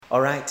All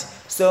right.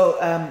 So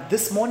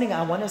this morning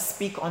I want to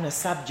speak on a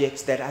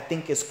subject that I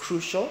think is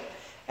crucial,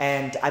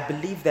 and I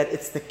believe that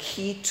it's the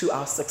key to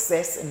our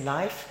success in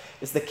life,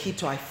 it's the key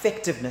to our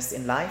effectiveness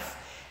in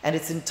life, and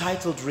it's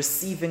entitled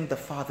Receiving the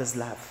Father's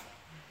Love.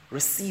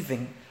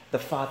 Receiving the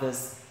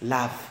Father's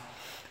love.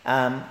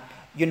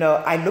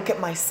 I look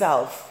at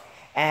myself,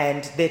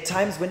 and there are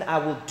times when I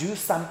will do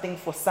something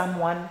for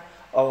someone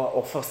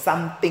or for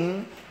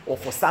something or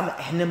for some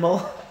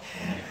animal,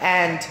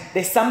 and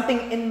there's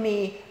something in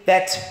me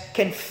that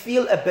can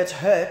feel a bit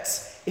hurt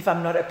if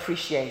I'm not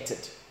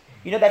appreciated.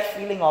 You know that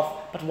feeling of,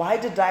 but why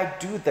did I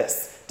do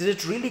this? Did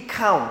it really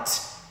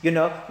count?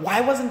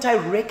 Why wasn't I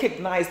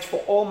recognized for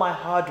all my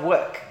hard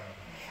work?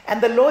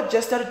 And the Lord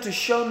just started to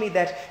show me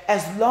that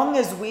as long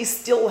as we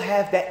still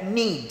have that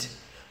need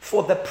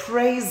for the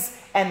praise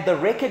and the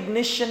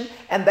recognition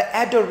and the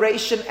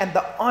adoration and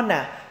the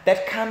honor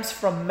that comes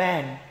from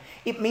man,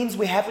 it means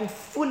we haven't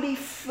fully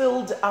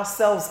filled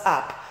ourselves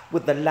up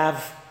with the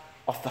love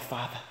of the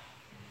Father.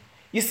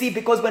 You see,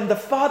 because when the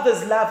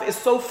Father's love is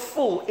so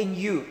full in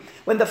you,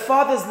 when the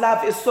Father's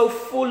love is so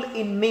full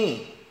in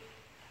me,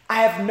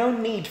 I have no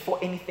need for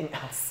anything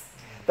else.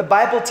 The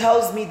Bible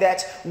tells me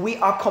that we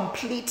are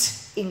complete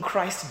in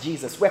Christ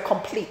Jesus. We're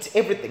complete.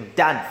 Everything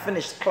done,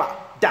 finished,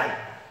 done.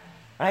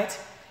 Right?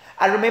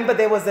 I remember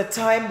there was a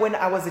time when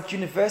I was at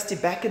university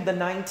back in the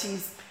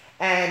 90s,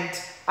 and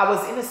I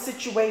was in a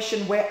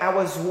situation where I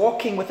was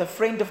walking with a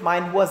friend of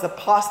mine who was a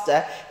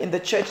pastor in the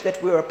church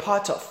that we were a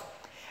part of.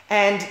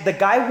 And the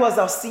guy who was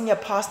our senior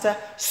pastor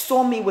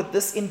saw me with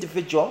this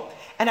individual.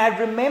 And I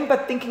remember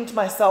thinking to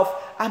myself,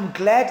 I'm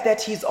glad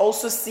that he's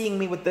also seeing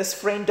me with this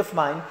friend of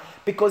mine,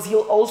 because he'll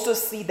also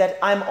see that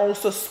I'm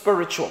also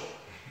spiritual.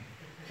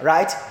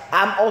 Right?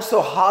 I'm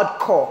also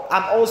hardcore.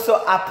 I'm also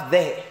up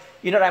there.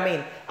 You know what I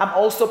mean? I'm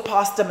also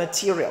pastor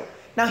material.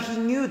 Now, he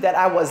knew that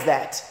I was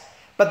that.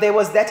 But there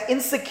was that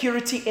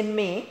insecurity in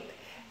me.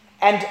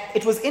 And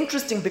it was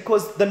interesting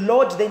because the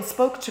Lord then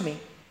spoke to me.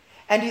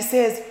 And he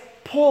says,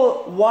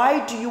 Paul,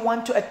 why do you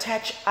want to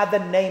attach other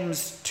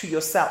names to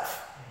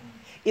yourself?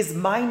 Is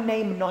my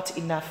name not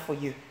enough for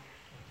you?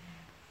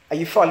 Are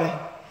you following?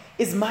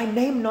 Is my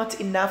name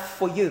not enough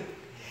for you?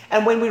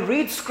 And when we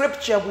read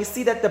scripture, we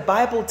see that the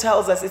Bible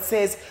tells us, it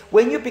says,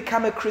 when you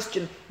become a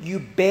Christian, you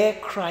bear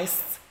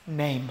Christ's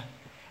name.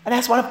 And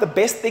that's one of the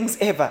best things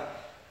ever.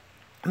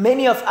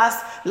 Many of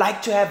us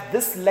like to have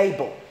this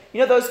label. You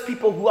know those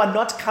people who are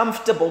not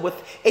comfortable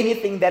with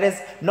anything that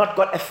has not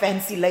got a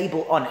fancy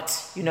label on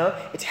it.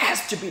 It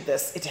has to be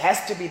this, it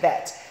has to be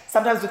that.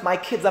 Sometimes with my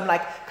kids, I'm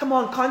like, come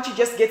on, can't you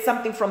just get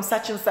something from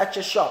such and such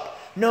a shop?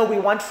 No, we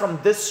want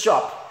from this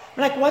shop.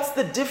 I'm like, what's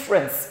the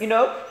difference?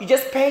 You're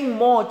just paying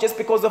more just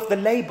because of the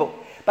label.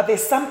 But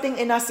there's something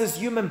in us as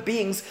human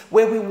beings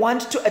where we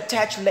want to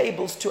attach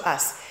labels to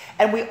us.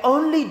 And we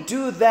only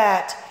do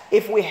that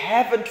if we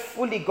haven't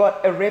fully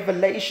got a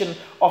revelation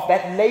of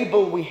that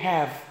label we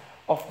have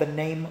of the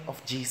name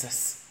of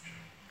Jesus.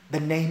 The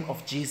name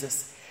of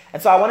Jesus.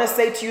 And so I want to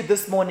say to you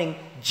this morning,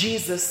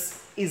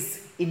 Jesus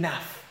is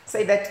enough.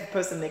 Say that to the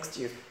person next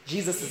to you.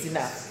 Jesus is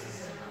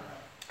enough.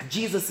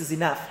 Jesus is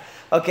enough.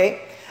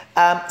 Okay?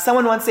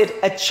 Someone once said,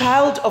 a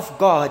child of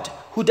God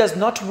who does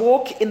not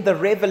walk in the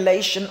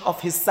revelation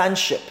of his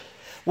sonship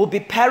will be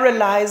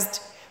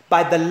paralyzed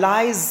by the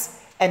lies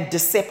and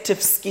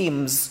deceptive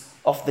schemes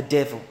of the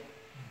devil.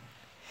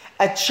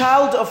 A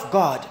child of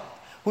God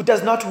who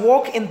does not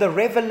walk in the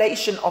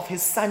revelation of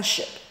his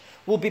sonship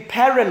will be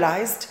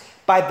paralyzed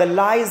by the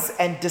lies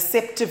and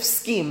deceptive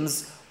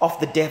schemes of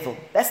the devil.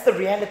 That's the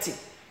reality.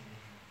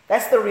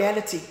 That's the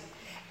reality.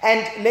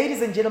 And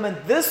ladies and gentlemen,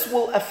 this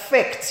will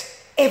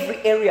affect every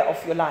area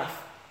of your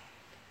life.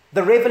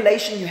 The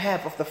revelation you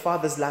have of the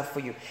Father's love for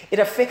you. It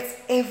affects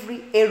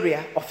every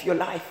area of your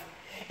life.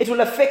 It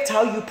will affect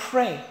how you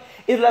pray.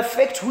 It will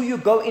affect who you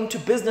go into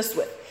business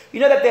with. You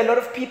know that there are a lot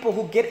of people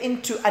who get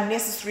into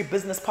unnecessary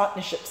business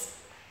partnerships.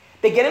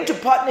 They get into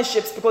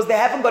partnerships because they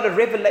haven't got a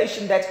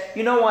revelation that,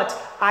 you know what,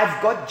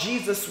 I've got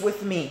Jesus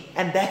with me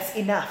and that's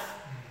enough.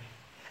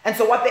 And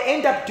so what they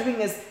end up doing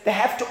is they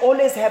have to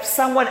always have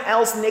someone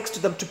else next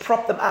to them to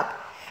prop them up.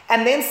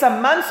 And then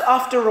some months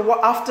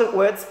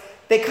afterwards,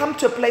 they come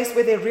to a place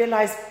where they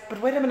realize, but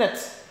wait a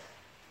minute,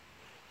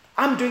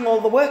 I'm doing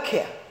all the work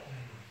here.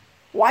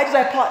 Why did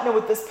I partner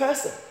with this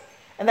person?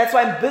 And that's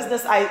why in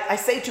business, I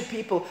say to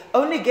people,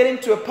 only get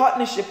into a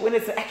partnership when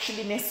it's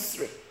actually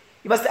necessary.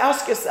 You must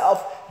ask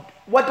yourself,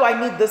 what do I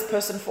need this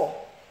person for?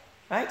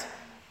 Right?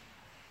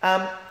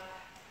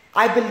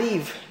 I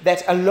believe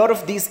that a lot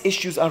of these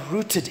issues are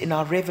rooted in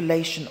our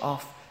revelation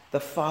of the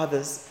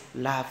Father's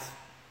love.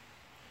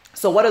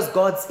 So what is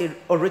God's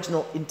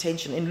original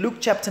intention? In Luke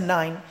chapter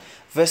 9,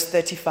 verse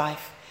 35,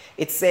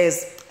 it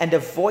says, and a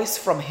voice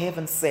from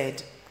heaven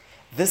said,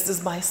 this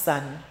is my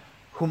son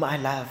whom I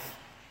love,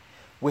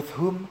 with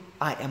whom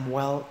I am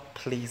well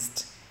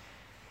pleased.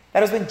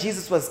 That was when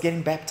Jesus was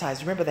getting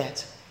baptized. Remember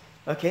that?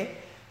 Okay?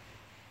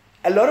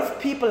 A lot of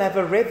people have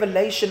a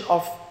revelation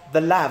of the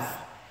love,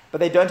 but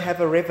they don't have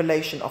a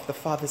revelation of the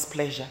Father's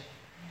pleasure.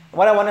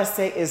 What I want to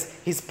say is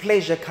his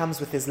pleasure comes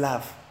with his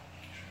love.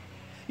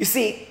 You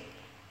see,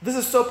 this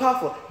is so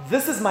powerful.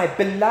 This is my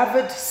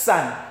beloved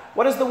son.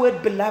 What does the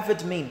word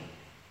beloved mean?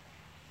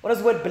 What does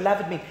the word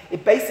beloved mean?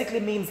 It basically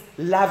means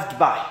loved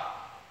by.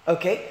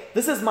 Okay?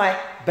 This is my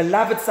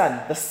beloved son,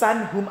 the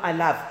son whom I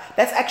love.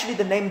 That's actually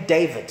the name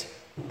David.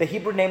 The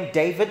Hebrew name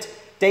David.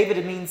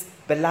 David means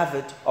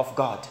beloved of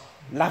God.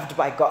 Loved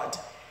by God.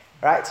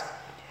 Right?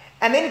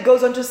 And then it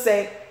goes on to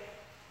say,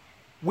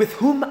 with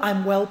whom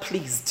I'm well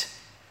pleased.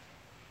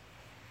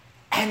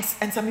 And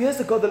some years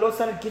ago, the Lord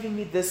started giving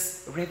me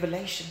this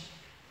revelation.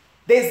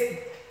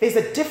 There's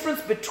a difference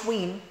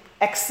between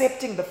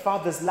accepting the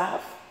Father's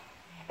love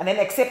and then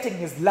accepting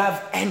his love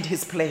and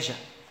his pleasure.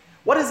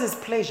 What is his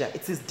pleasure?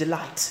 It's his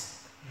delight.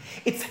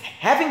 It's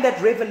having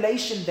that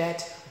revelation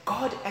that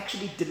God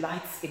actually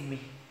delights in me.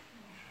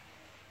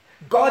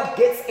 God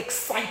gets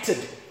excited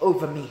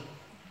over me.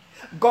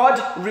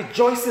 God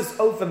rejoices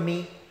over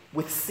me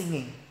with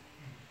singing.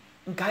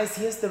 And guys,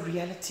 here's the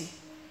reality.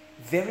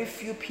 Very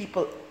few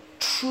people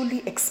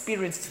truly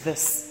experienced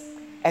this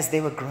as they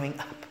were growing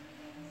up.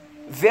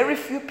 Very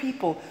few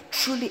people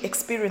truly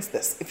experience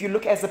this. If you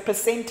look as a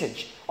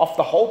percentage of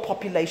the whole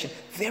population,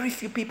 very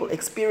few people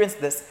experience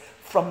this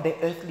from their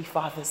earthly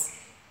fathers.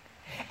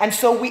 And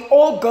so we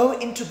all go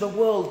into the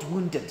world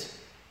wounded.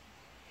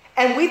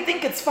 And we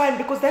think it's fine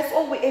because that's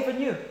all we ever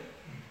knew.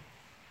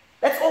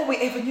 That's all we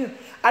ever knew.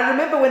 I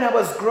remember when I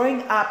was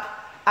growing up,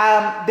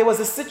 there was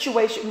a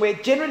situation where,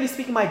 generally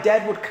speaking, my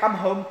dad would come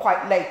home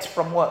quite late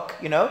from work,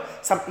 when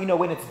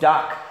it's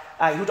dark.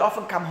 He would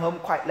often come home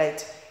quite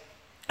late.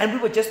 And we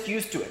were just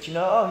used to it,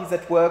 he's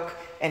at work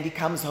and he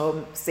comes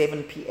home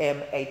 7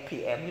 p.m., 8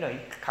 p.m., he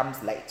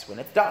comes late when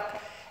it's dark.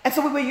 And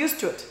so we were used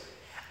to it.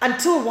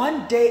 Until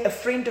one day a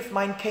friend of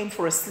mine came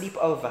for a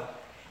sleepover.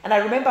 And I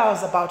remember I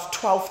was about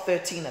 12,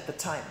 13 at the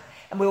time.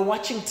 And we were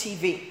watching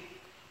TV.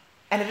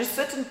 And at a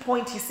certain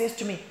point he says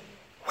to me,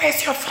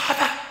 "Where's your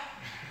father?"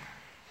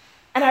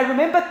 And I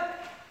remember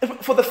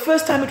for the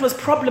first time it was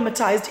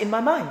problematized in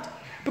my mind.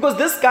 Because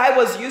this guy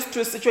was used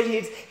to a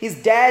situation, his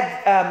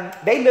dad,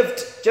 they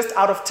lived just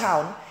out of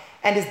town,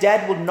 and his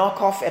dad would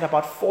knock off at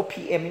about 4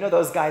 p.m.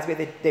 Those guys where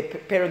their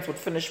parents would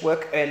finish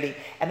work early,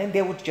 and then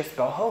they would just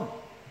go home.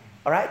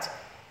 All right?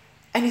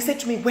 And he said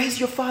to me, "Where's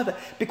your father?"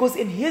 Because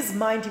in his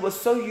mind, he was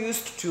so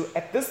used to,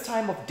 at this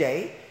time of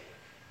day,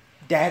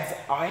 dads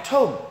are at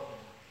home.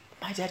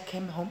 My dad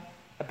came home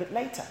a bit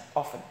later,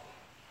 often.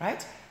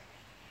 Right?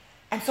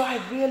 And so I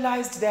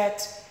realized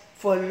that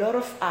for a lot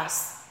of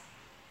us,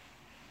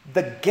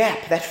 the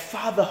gap, that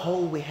father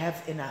hole we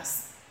have in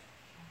us,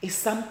 is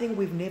something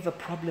we've never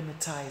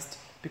problematized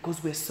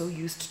because we're so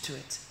used to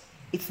it.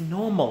 It's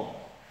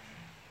normal.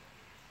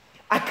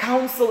 I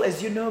counsel,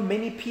 as you know,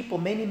 many people,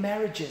 many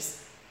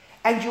marriages,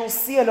 and you'll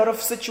see a lot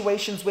of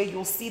situations where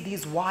you'll see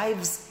these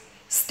wives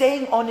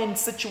staying on in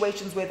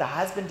situations where the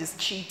husband is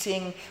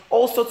cheating,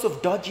 all sorts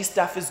of dodgy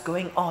stuff is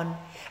going on,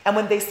 and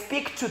when they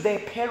speak to their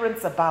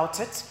parents about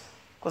it,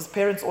 because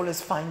parents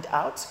always find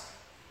out,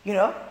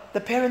 the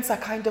parents are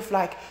kind of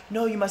like,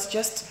 "No, you must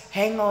just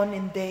hang on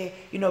in there,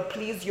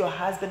 please your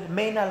husband,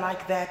 men are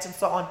like that," and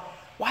so on.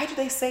 Why do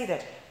they say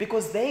that?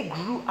 Because they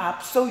grew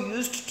up so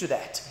used to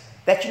that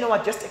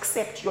just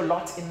accept your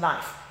lot in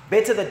life.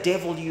 Better the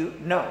devil you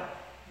know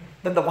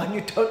than the one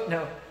you don't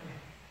know.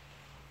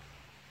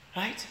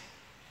 Right?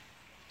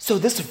 So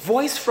this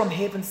voice from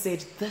heaven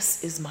said,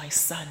 "This is my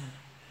son,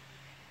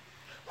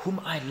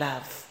 whom I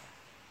love,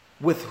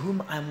 with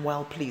whom I'm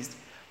well pleased."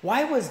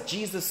 Why was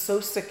Jesus so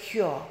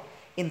secure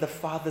in the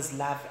Father's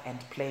love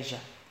and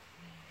pleasure?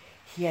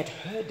 He had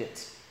heard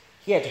it.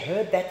 He had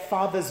heard that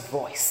Father's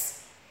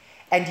voice,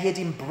 and he had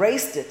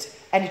embraced it,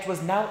 and it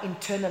was now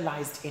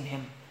internalized in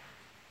him.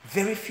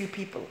 Very few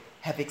people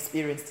have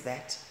experienced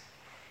that.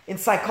 In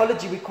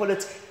psychology, we call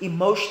it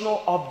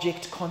emotional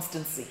object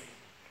constancy.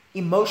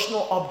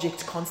 Emotional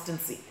object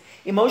constancy.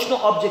 Emotional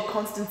object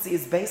constancy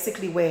is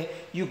basically where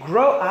you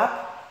grow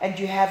up and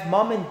you have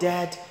mom and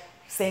dad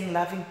saying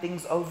loving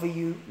things over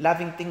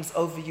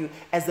you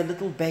as a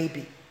little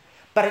baby.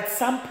 But at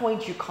some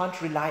point, you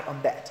can't rely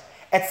on that.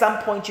 At some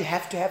point, you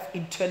have to have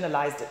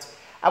internalized it.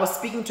 I was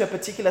speaking to a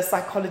particular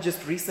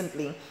psychologist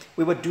recently.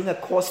 We were doing a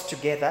course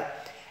together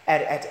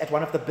at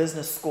one of the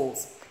business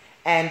schools.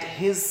 And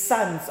his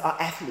sons are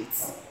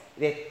athletes.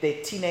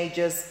 They're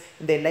teenagers,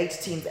 in their late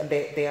teens, and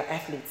they are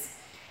athletes.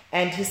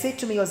 And he said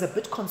to me, he was a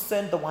bit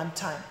concerned the one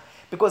time,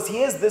 because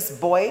here's this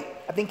boy,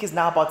 I think he's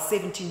now about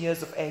 17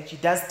 years of age. He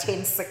does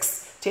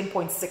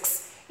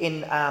 10.6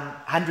 in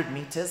 100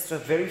 meters, so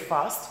very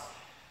fast,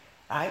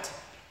 right?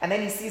 And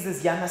then he sees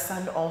his younger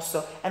son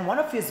also. And one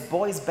of his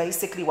boys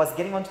basically was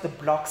getting onto the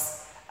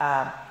blocks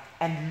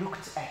and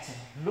looked at him,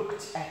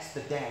 looked at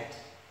the dad,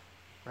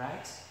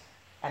 right?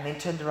 And then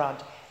turned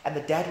around. And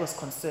the dad was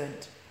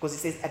concerned because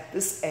he says, at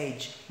this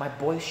age, my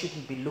boy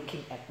shouldn't be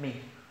looking at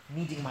me,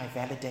 needing my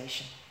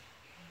validation.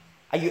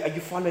 Are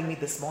you following me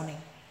this morning?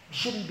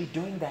 Shouldn't be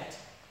doing that.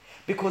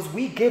 Because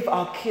we give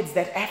our kids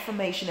that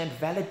affirmation and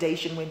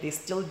validation when they're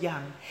still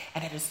young,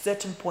 and at a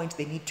certain point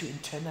they need to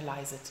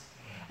internalize it.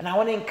 And I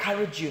want to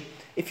encourage you,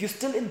 if you're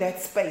still in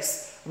that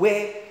space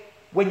where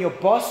when your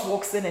boss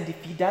walks in and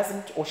if he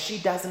doesn't or she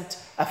doesn't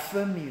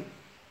affirm you,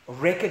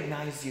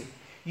 recognize you,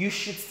 you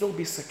should still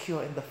be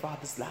secure in the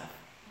Father's love.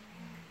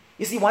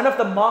 You see, one of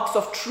the marks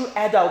of true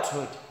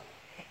adulthood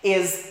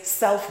is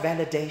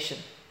self-validation.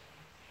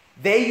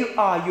 There you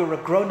are, you're a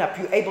grown-up,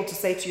 you're able to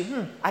say to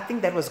you, I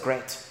think that was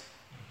great.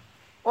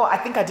 Or I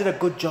think I did a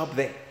good job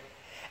there.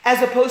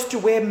 As opposed to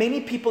where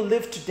many people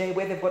live today,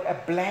 where they've got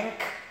a blank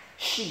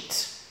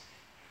sheet.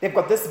 They've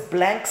got this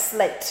blank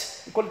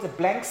slate. We call it a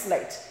blank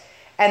slate.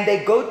 And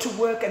they go to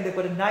work and they've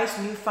got a nice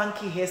new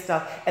funky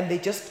hairstyle and they're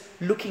just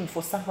looking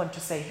for someone to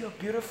say, you're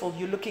beautiful,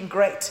 you're looking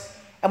great.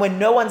 And when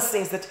no one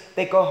says it,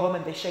 they go home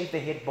and they shave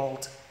their head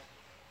bald.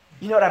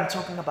 You know what I'm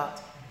talking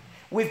about?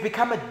 We've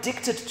become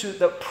addicted to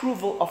the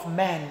approval of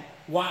man.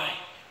 Why?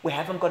 We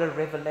haven't got a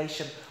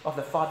revelation of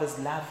the Father's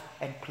love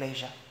and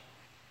pleasure.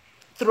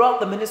 Throughout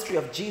the ministry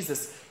of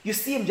Jesus, you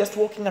see him just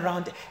walking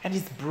around and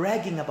he's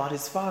bragging about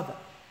his Father.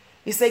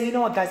 He's saying, you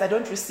know what, guys, I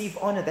don't receive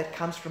honor that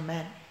comes from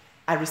man.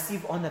 I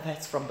receive honor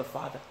that's from the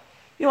Father.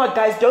 You know what,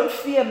 guys, don't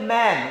fear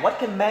man. What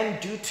can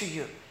man do to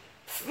you?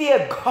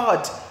 Fear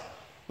God,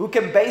 who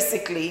can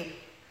basically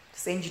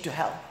send you to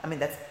hell. I mean,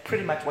 that's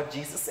pretty much what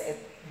Jesus said.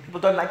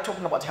 People don't like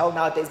talking about hell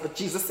nowadays, but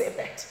Jesus said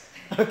that.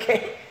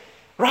 Okay?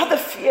 Rather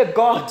fear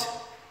God,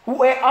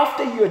 where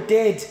after you're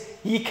dead,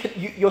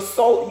 your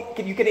soul,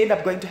 you can end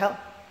up going to hell.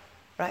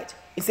 Right?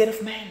 Instead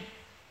of man.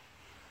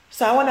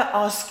 So I want to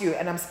ask you,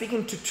 and I'm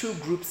speaking to two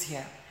groups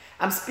here.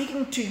 I'm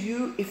speaking to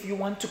you if you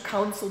want to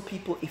counsel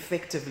people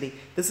effectively.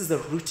 This is a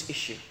root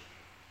issue.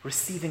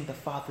 Receiving the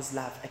Father's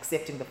love,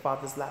 accepting the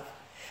Father's love.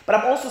 But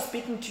I'm also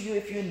speaking to you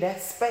if you're in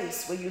that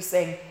space where you're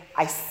saying,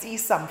 I see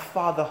some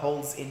father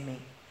holes in me.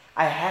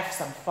 I have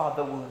some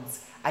father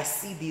wounds. I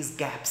see these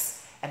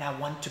gaps and I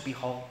want to be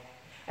whole.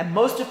 And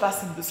most of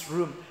us in this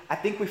room, I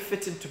think we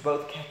fit into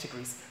both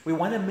categories. We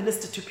want to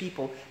minister to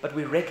people, but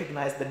we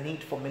recognize the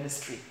need for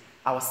ministry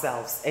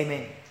ourselves.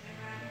 Amen.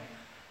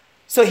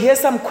 So here's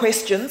some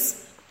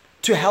questions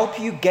to help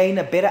you gain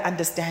a better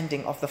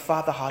understanding of the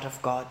Father heart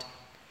of God.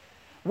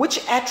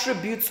 Which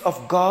attributes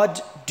of God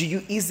do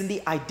you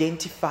easily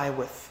identify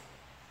with?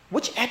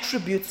 Which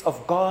attributes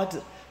of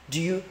God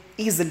do you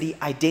easily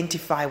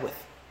identify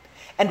with?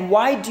 And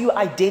why do you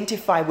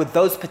identify with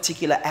those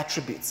particular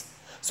attributes?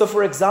 So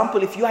for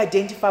example, if you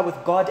identify with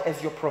God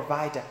as your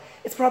provider,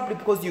 it's probably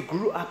because you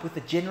grew up with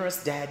a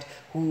generous dad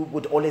who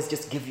would always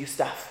just give you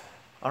stuff.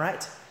 All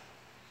right?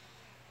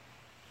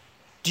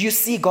 Do you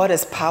see God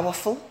as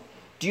powerful?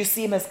 Do you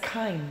see him as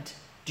kind?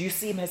 Do you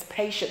see him as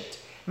patient?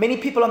 Many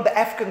people on the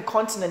African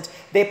continent,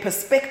 their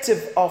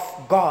perspective of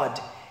God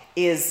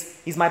is,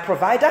 he's my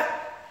provider,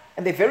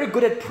 and they're very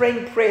good at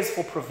praying prayers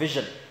for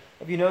provision.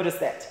 Have you noticed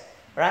that?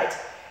 Right?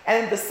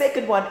 And the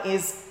second one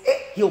is,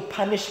 he'll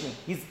punish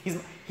me.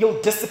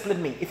 He'll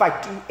discipline me if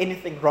I do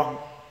anything wrong.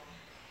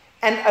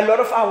 And a lot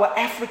of our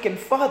African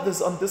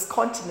fathers on this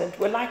continent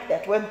were like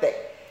that, weren't they?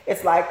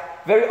 It's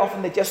like very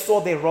often they just saw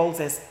their roles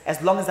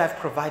as long as I've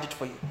provided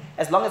for you,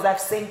 as long as I've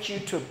sent you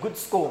to a good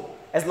school,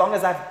 as long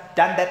as I've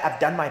done that, I've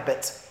done my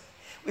bit.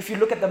 If you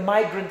look at the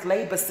migrant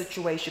labor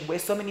situation where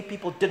so many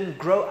people didn't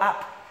grow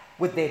up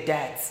with their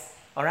dads,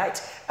 all right?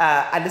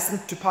 I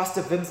listened to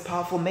Pastor Vim's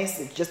powerful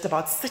message just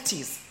about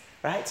cities,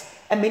 right?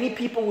 And many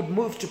people would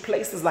move to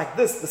places like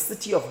this, the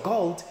city of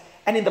gold,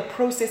 and in the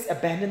process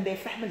abandon their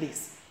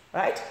families,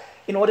 right?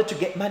 In order to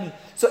get money.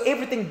 So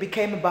everything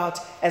became about,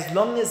 as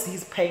long as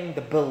he's paying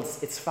the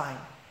bills, it's fine.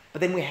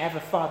 But then we have a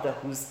father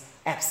who's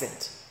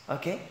absent,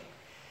 okay?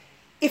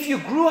 If you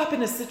grew up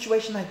in a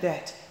situation like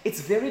that,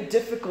 it's very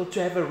difficult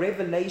to have a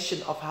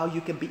revelation of how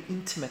you can be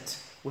intimate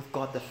with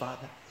God the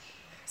Father.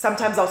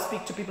 Sometimes I'll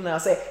speak to people and I'll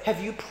say,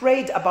 have you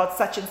prayed about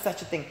such and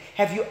such a thing?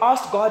 Have you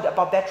asked God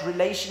about that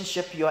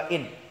relationship you're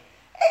in?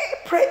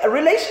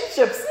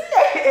 Relationships.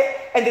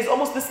 And there's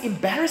almost this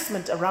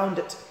embarrassment around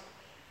it.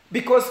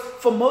 Because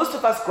for most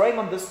of us growing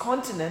on this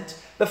continent,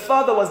 the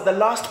Father was the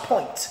last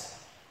point.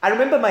 I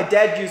remember my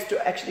dad used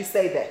to actually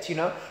say that,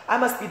 I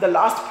must be the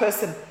last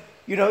person,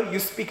 you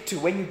speak to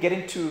when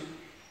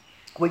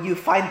you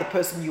find the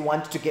person you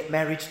want to get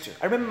married to.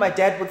 I remember my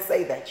dad would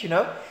say that,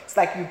 It's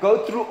like you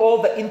go through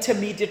all the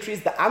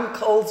intermediaries, the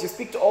uncles, you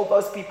speak to all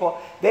those people.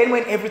 Then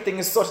when everything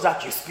is sorted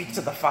out, you speak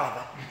to the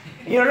Father.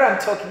 You know what I'm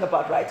talking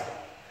about, right?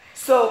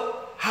 So,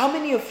 how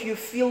many of you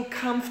feel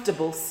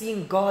comfortable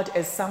seeing God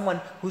as someone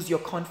who's your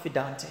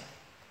confidante?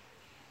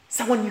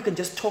 Someone you can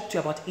just talk to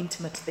about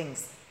intimate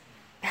things.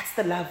 That's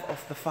the love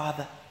of the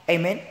Father.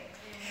 Amen?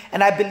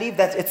 And I believe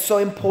that it's so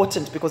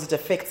important because it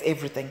affects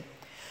everything.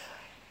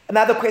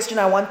 Another question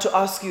I want to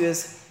ask you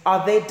is,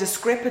 are there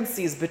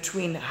discrepancies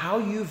between how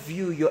you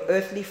view your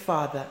earthly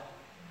father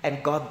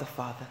and God the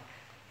Father?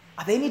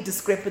 Are there any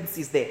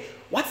discrepancies there?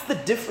 What's the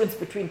difference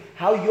between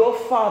how your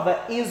father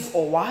is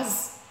or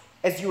was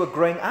as you were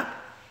growing up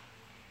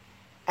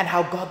and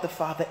how God the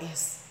Father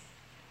is?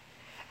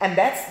 And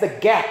that's the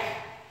gap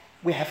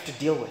we have to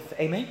deal with.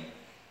 Amen?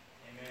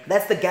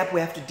 That's the gap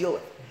we have to deal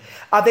with.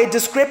 Are there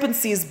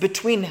discrepancies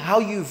between how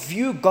you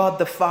view God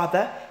the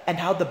Father and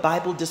how the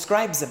Bible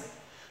describes him?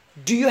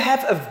 Do you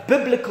have a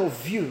biblical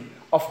view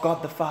of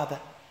God the Father?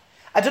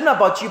 I don't know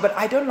about you, but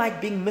I don't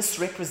like being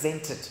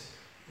misrepresented.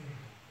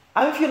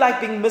 How many of you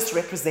like being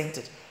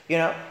misrepresented? You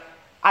know,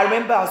 I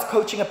remember I was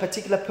coaching a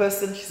particular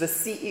person, she's a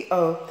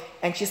CEO,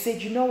 and she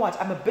said, you know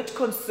what, I'm a bit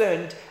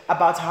concerned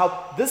about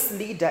how this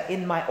leader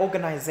in my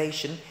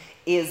organization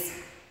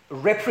is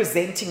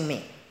representing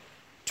me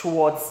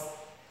towards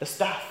the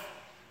staff.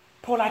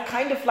 Paul, I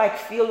kind of like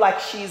feel like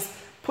she's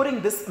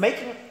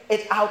making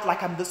it out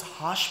like I'm this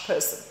harsh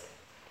person,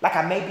 like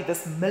I may be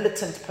this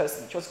militant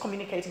person. She was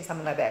communicating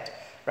something like that,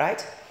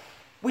 right?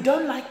 We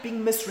don't like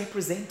being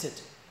misrepresented.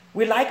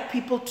 We like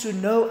people to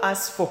know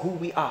us for who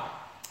we are.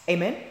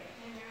 Amen?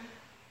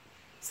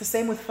 It's the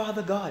same with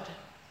Father God.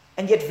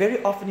 And yet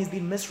very often he's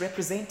been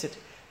misrepresented,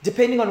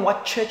 depending on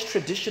what church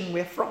tradition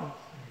we're from,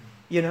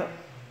 you know?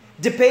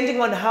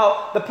 Depending on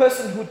how the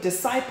person who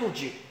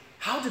discipled you,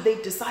 how did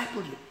they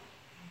disciple you?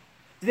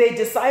 Did they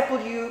disciple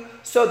you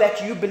so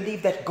that you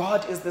believe that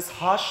God is this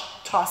harsh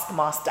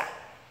taskmaster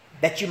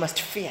that you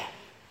must fear?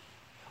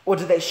 Or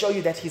do they show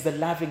you that he's a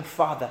loving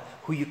Father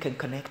who you can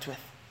connect with?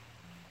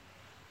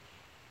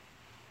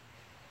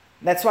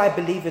 That's why I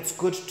believe it's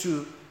good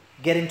to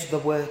get into the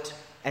Word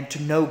and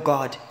to know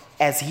God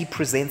as he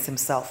presents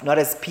himself, not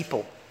as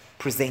people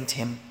present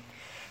him.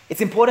 It's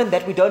important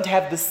that we don't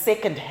have the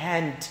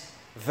second-hand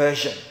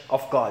version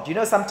of God. You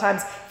know,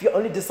 sometimes if you're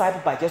only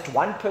discipled by just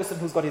one person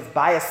who's got his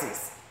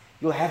biases,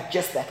 you'll have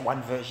just that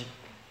one version.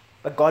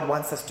 But God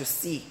wants us to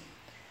see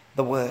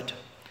the Word.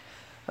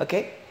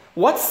 Okay?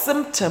 What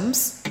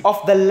symptoms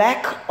of the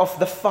lack of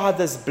the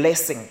Father's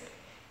blessing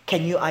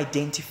can you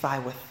identify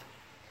with?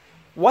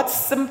 What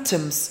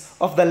symptoms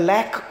of the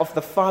lack of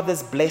the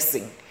Father's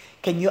blessing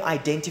can you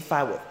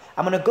identify with?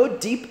 I'm going to go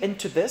deep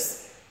into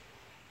this,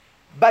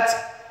 but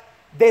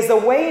there's a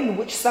way in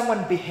which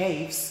someone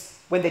behaves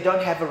when they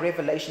don't have a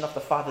revelation of the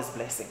Father's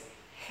blessing.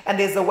 And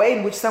there's a way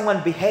in which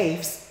someone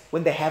behaves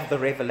when they have the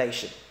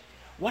revelation.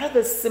 What are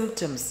the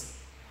symptoms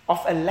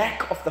of a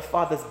lack of the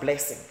Father's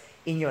blessing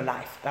in your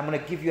life? I'm going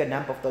to give you a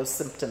number of those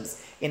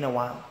symptoms in a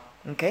while.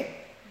 Okay?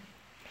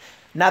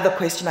 Another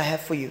question I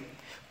have for you.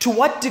 To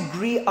what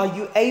degree are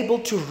you able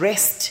to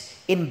rest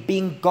in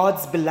being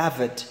God's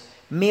beloved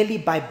merely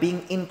by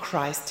being in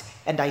Christ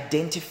and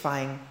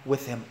identifying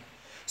with him?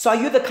 So are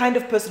you the kind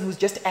of person who's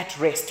just at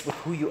rest with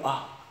who you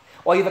are?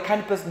 Or are you the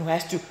kind of person who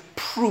has to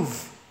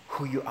prove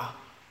who you are?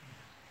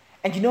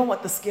 And you know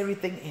what the scary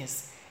thing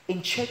is?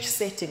 In church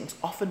settings,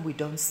 often we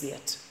don't see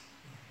it.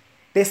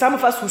 There's some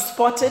of us who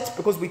spot it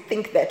because we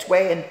think that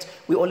way and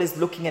we're always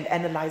looking and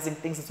analyzing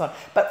things and so on.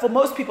 But for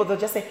most people, they'll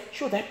just say,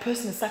 sure, that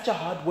person is such a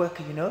hard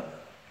worker, you know.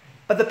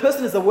 But the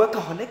person is a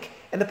workaholic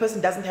and the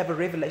person doesn't have a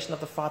revelation of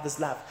the Father's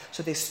love.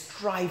 So they're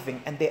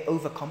striving and they're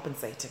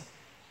overcompensating.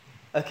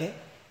 Okay?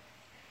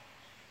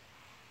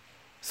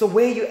 So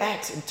where are you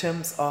at in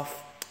terms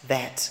of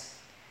that?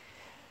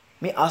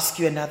 Let me ask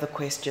you another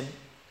question.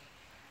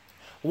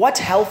 What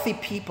healthy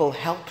people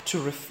help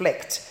to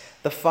reflect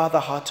the Father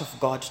heart of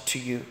God to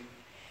you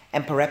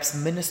and perhaps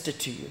minister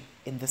to you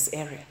in this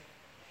area?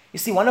 You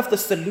see, one of the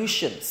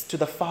solutions to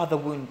the Father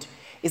wound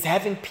is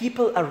having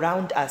people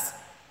around us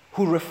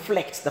who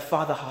reflect the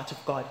Father heart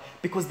of God,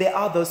 because there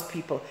are those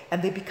people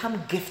and they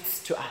become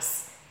gifts to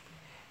us.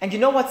 And you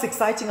know what's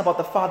exciting about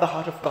the Father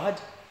heart of God?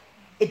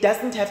 It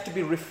doesn't have to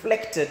be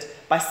reflected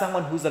by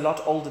someone who's a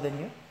lot older than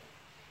you.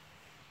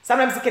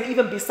 Sometimes it can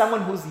even be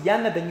someone who's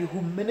younger than you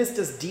who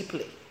ministers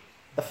deeply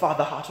the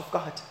Father heart of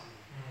God.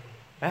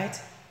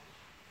 Right?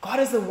 God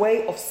is a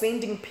way of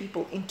sending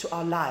people into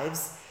our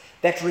lives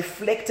that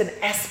reflect an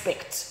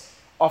aspect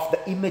of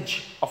the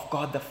image of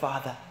God the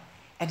Father.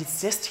 And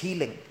it's just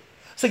healing.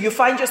 So you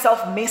find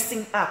yourself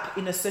messing up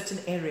in a certain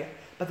area,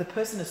 but the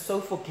person is so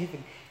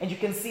forgiving. And you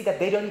can see that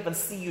they don't even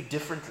see you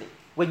differently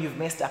when you've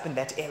messed up in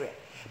that area.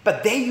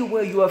 But there you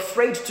were, you were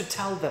afraid to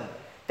tell them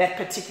that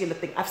particular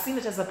thing. I've seen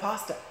it as a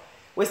pastor,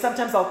 where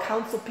sometimes I'll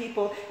counsel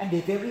people and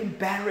they're very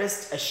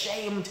embarrassed,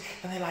 ashamed,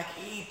 and they're like,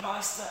 hey,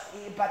 pastor,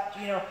 hey, but,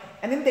 you know,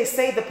 and then they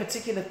say the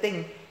particular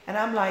thing, and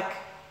I'm like,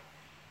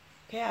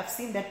 okay, I've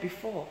seen that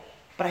before,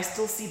 but I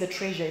still see the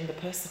treasure in the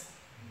person.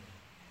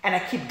 And I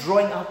keep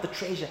drawing out the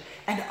treasure.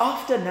 And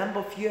after a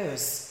number of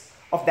years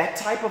of that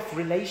type of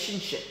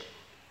relationship,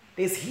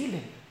 there's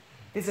healing.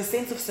 There's a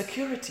sense of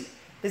security.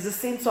 There's a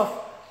sense of,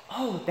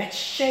 oh, that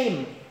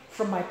shame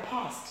from my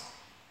past.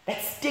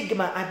 That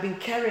stigma I've been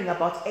carrying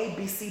about A,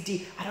 B, C,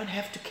 D, I don't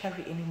have to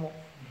carry anymore.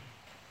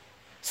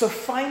 So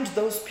find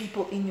those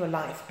people in your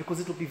life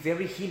because it will be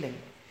very healing.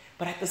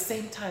 But at the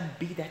same time,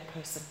 be that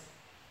person.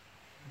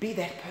 Be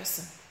that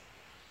person.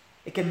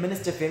 It can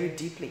minister very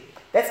deeply.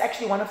 That's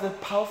actually one of the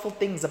powerful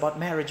things about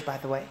marriage, by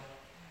the way.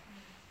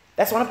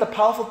 That's one of the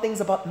powerful things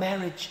about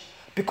marriage.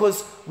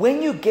 Because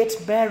when you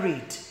get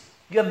married,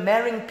 you're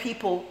marrying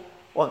people.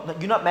 Well,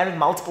 you're not marrying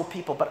multiple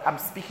people, but I'm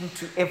speaking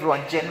to everyone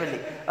generally.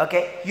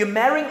 Okay? You're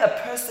marrying a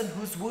person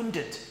who's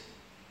wounded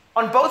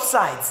on both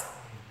sides.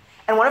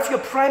 And one of your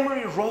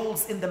primary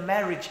roles in the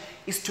marriage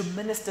is to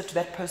minister to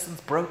that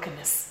person's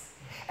brokenness.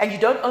 And you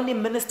don't only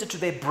minister to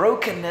their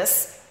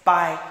brokenness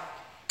by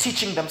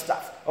teaching them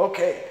stuff.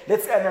 Okay,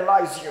 let's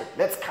analyze you.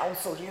 Let's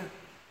counsel you.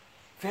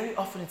 Very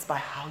often it's by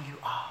how you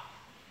are.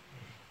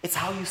 It's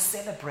how you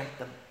celebrate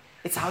them.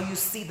 It's how you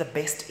see the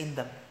best in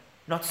them.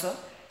 Not so?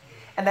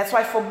 And that's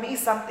why for me,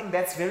 something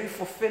that's very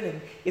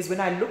fulfilling is when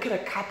I look at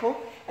a couple,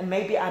 and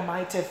maybe I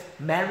might have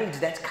married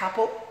that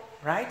couple,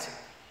 right?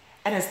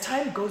 And as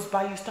time goes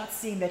by, you start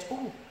seeing that,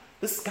 oh,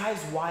 this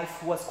guy's wife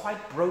who was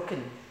quite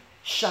broken,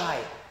 shy,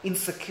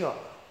 insecure,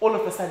 all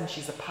of a sudden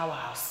she's a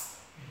powerhouse.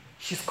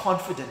 She's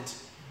confident.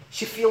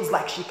 She feels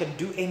like she can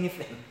do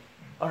anything.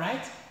 All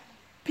right?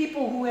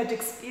 People who had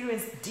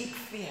experienced deep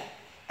fear,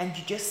 and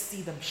you just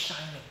see them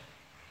shining.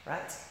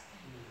 Right?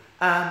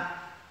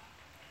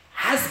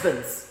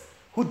 Husbands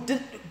who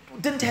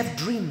didn't have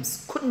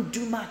dreams, couldn't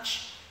do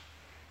much.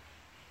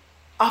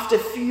 After a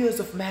few years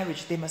of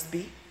marriage, they must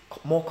be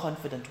more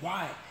confident.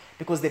 Why?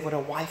 Because they've got a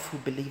wife who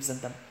believes in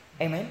them.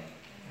 Amen?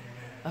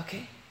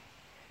 Okay?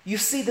 You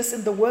see this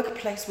in the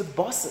workplace with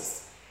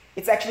bosses.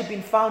 It's actually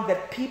been found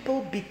that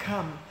people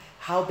become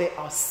how they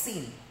are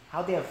seen,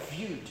 how they are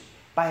viewed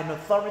by an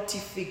authority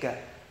figure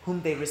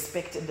whom they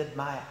respect and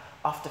admire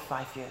after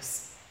 5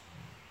 years.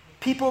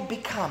 People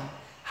become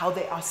how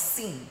they are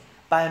seen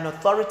by an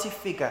authority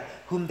figure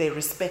whom they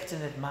respect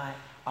and admire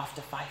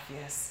after 5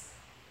 years.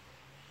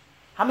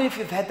 How many of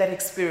you have had that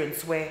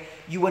experience where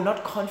you were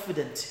not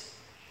confident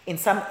in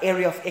some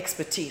area of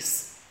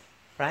expertise,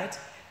 right?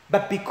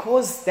 But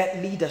because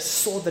that leader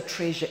saw the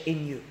treasure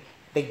in you,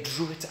 they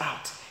drew it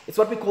out. It's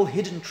what we call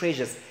hidden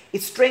treasures.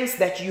 It's strengths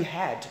that you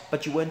had,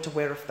 but you weren't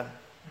aware of them.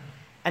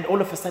 And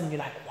all of a sudden you're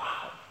like,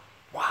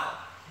 wow.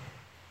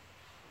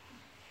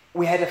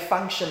 We had a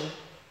function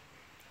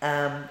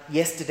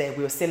yesterday.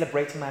 We were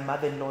celebrating my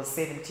mother-in-law's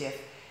 70th,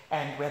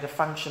 and we had a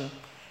function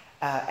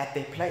at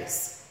their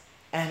place.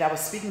 And I was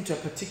speaking to a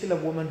particular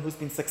woman who's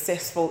been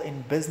successful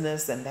in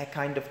business and that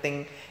kind of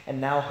thing, and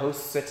now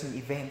hosts certain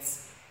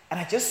events. And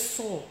I just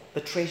saw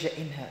the treasure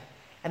in her.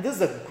 And this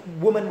is a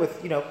woman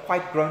with,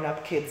 quite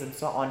grown-up kids and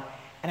so on.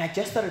 And I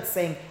just started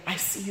saying, I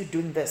see you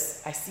doing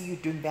this. I see you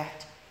doing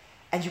that.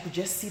 And you could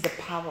just see the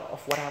power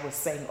of what I was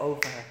saying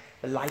over her,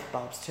 the light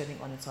bulbs turning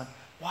on and so on.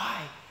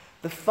 Why?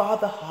 The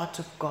Father heart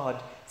of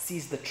God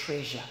sees the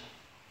treasure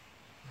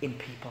in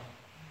people.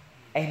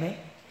 Amen?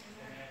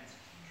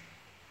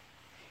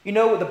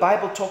 The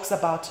Bible talks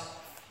about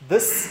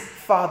this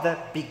Father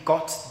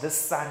begot this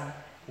Son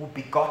who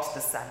begot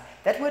the Son.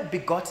 That word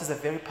begot is a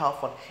very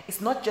powerful one.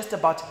 It's not just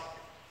about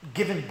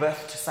giving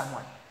birth to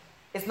someone.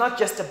 It's not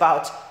just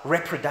about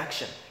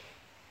reproduction.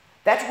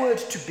 That word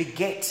to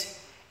beget,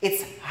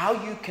 it's how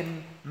you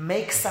can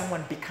make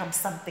someone become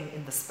something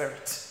in the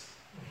spirit.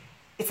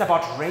 It's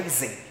about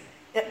raising.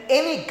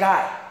 Any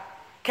guy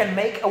can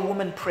make a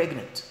woman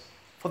pregnant,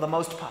 for the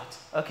most part,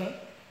 okay?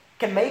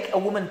 Can make a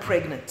woman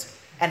pregnant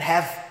and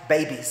have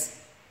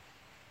babies,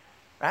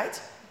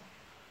 right?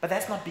 But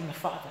that's not being a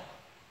father.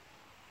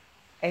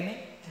 Amen?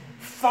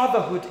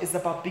 Fatherhood is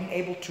about being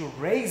able to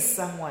raise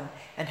someone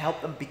and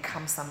help them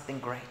become something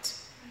great.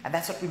 And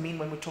that's what we mean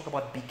when we talk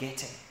about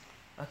begetting.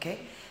 Okay?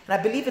 And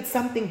I believe it's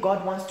something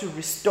God wants to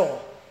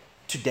restore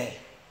today.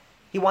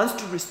 He wants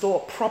to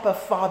restore proper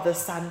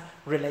father-son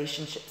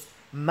relationships,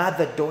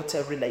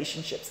 mother-daughter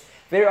relationships.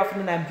 Very often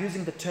when I'm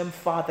using the term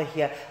father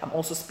here, I'm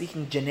also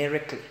speaking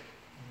generically,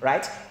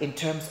 right? In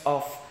terms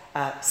of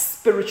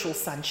spiritual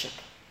sonship,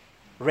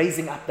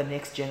 raising up the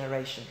next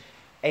generation.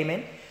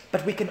 Amen?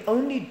 But we can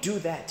only do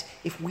that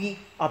if we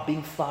are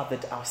being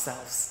fathered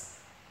ourselves.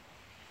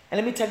 And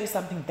let me tell you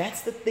something,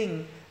 that's the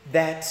thing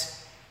that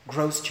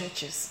grows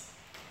churches.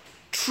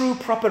 True,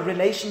 proper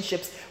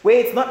relationships where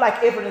it's not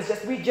like everyone is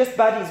we're just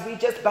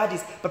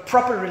buddies, but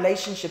proper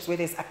relationships where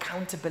there's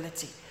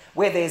accountability,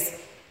 where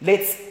there's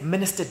let's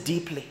minister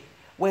deeply,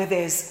 where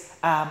there's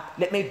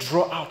let me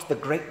draw out the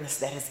greatness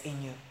that is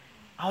in you.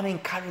 I want to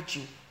encourage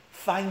you,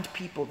 find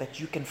people that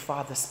you can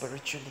father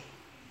spiritually.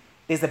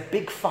 There's a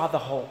big father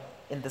hole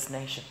in this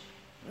nation.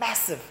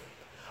 Massive.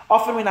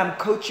 Often when I'm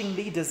coaching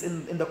leaders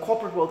in the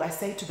corporate world, I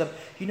say to them,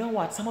 you know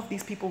what? Some of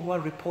these people who are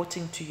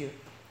reporting to you,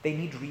 they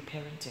need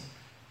reparenting.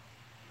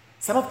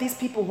 Some of these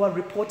people who are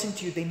reporting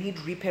to you, they need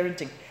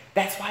reparenting.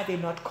 That's why they're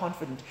not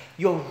confident.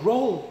 Your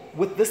role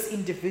with this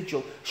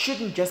individual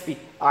shouldn't just be,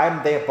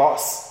 I'm their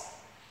boss.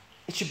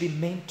 It should be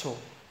mentor,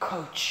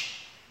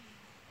 coach,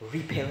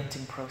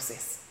 reparenting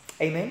process.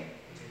 Amen?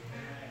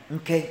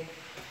 Okay.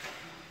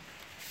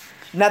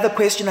 Another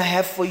question I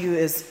have for you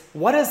is,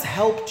 what has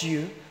helped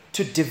you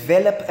to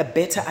develop a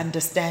better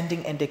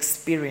understanding and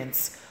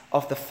experience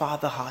of the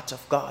Father heart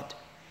of God?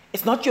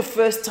 It's not your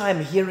first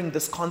time hearing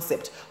this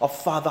concept of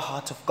Father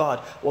heart of God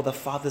or the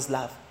Father's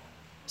love.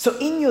 So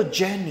in your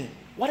journey,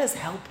 what has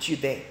helped you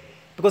there?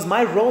 Because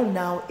my role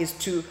now is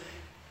to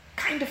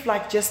kind of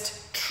like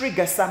just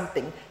trigger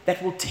something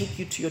that will take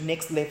you to your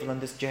next level on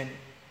this journey.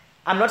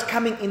 I'm not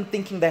coming in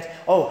thinking that,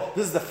 oh,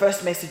 this is the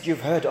first message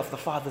you've heard of the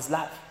Father's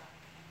love.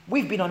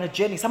 We've been on a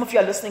journey. Some of you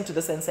are listening to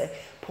this and say,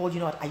 Paul, you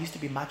know what? I used to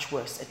be much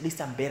worse. At least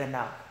I'm better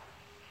now.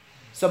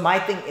 So my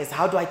thing is,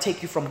 how do I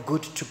take you from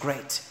good to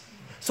great?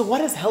 So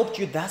what has helped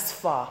you thus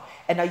far?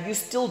 And are you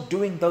still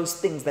doing those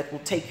things that will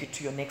take you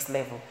to your next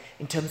level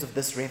in terms of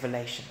this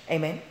revelation?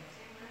 Amen?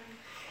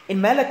 In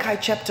Malachi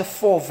chapter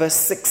 4, verse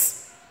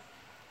 6,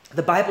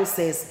 the Bible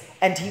says,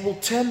 "And he will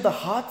turn the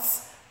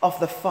hearts of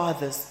the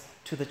fathers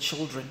to the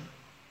children,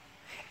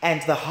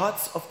 and the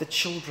hearts of the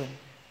children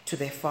to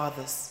their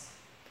fathers,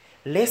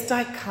 lest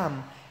I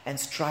come and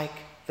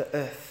strike the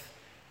earth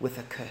with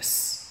a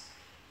curse."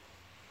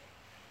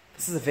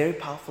 This is a very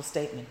powerful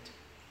statement.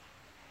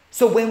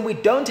 So when we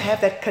don't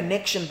have that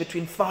connection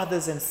between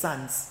fathers and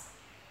sons,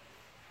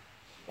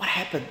 what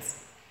happens?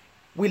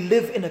 We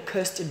live in a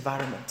cursed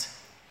environment.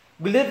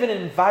 We live in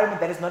an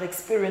environment that is not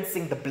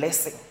experiencing the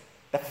blessing,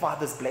 the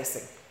Father's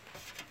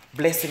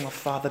blessing of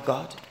Father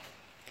God.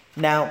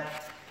 Now,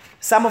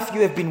 some of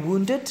you have been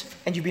wounded,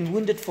 and you've been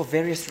wounded for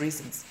various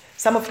reasons.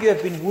 Some of you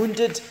have been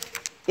wounded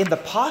in the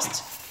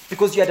past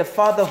because you had a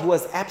father who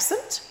was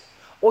absent,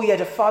 or you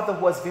had a father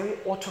who was very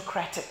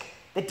autocratic.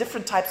 There are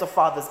different types of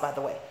fathers, by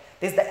the way.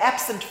 There's the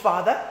absent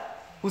father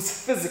who's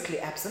physically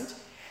absent.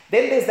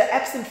 Then there's the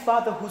absent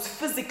father who's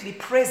physically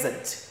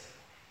present,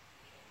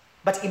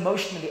 but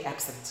emotionally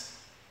absent.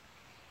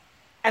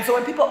 And so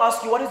when people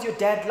ask you, what is your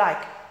dad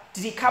like?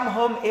 Did he come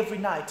home every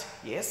night?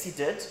 Yes, he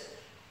did.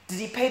 Did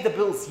he pay the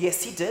bills?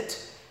 Yes, he did.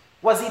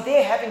 Was he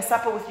there having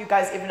supper with you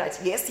guys every night?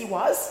 Yes, he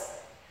was.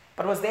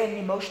 But was there an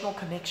emotional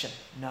connection?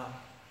 No.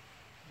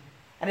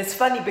 And it's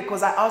funny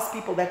because I ask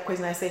people that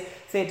question. I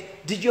said,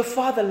 did your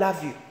father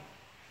love you?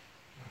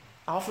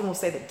 I often will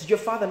say that. Did your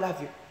father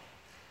love you?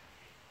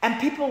 And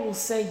people will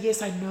say,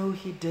 yes, I know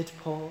he did,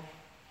 Paul.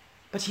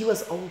 But he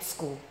was old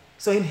school.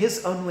 So in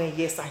his own way,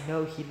 yes, I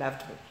know he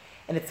loved me.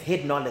 And it's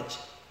head knowledge.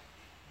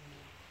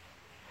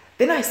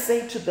 Then I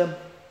say to them,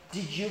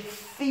 did you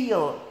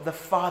feel the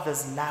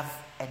Father's love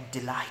and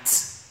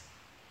delight?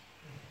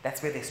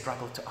 That's where they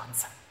struggle to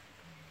answer.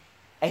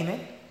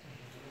 Amen?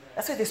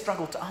 That's where they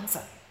struggle to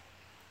answer.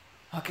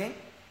 Okay?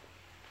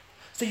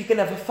 So you can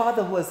have a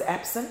father who was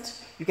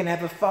absent. You can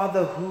have a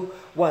father who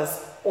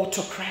was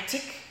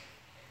autocratic.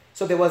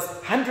 So there was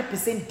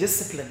 100%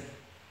 discipline,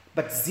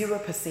 but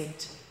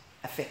 0%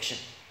 affection.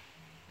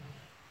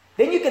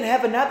 Then you can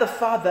have another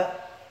father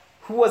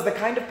who was the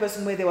kind of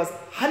person where there was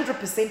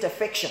 100%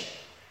 affection,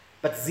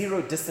 but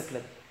 0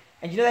 discipline.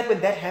 And you know that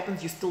when that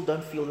happens, you still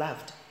don't feel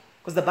loved.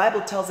 Because the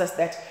Bible tells us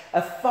that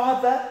a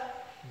father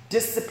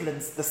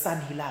disciplines the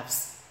son he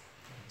loves.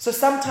 So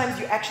sometimes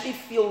you actually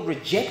feel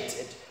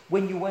rejected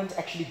when you weren't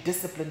actually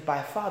disciplined by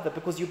a father,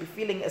 because you'll be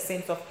feeling a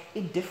sense of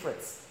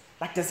indifference.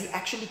 Like, does he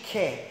actually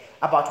care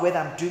about whether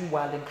I'm doing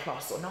well in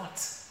class or not?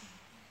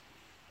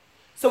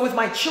 So with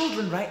my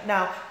children right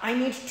now, I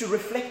need to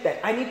reflect that.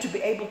 I need to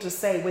be able to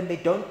say when they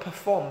don't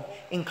perform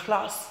in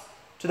class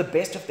to the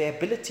best of their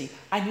ability,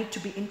 I need to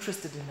be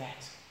interested in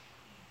that.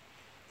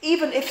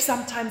 Even if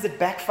sometimes it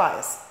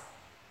backfires.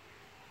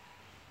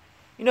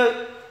 You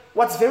know,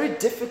 what's very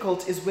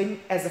difficult is when,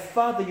 as a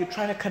father, you're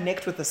trying to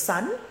connect with a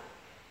son,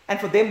 and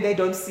for them, they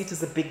don't see it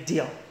as a big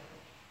deal.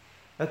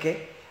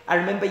 Okay? I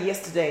remember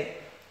yesterday,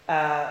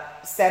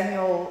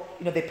 Samuel,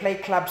 they play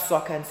club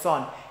soccer and so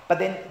on, but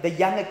then the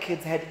younger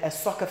kids had a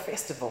soccer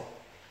festival.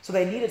 So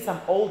they needed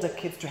some older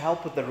kids to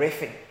help with the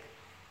reffing.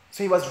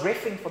 So he was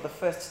reffing for the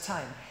first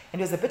time. And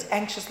he was a bit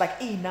anxious,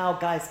 like, now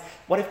guys,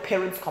 what if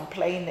parents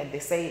complain and they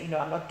say,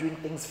 I'm not doing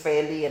things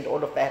fairly and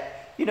all of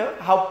that. You know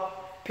how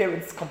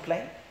parents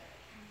complain?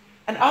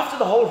 And after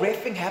the whole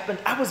reffing happened,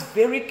 I was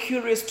very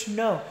curious to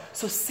know.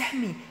 So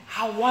Sammy,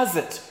 how was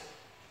it?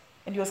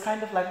 And he was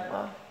kind of like,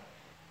 well,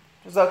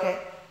 it was okay.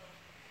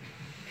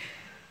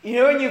 You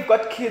know when you've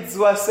got kids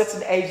who are a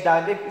certain age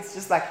now, it's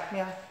just like,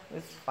 yeah,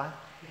 it's fine.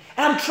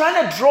 And I'm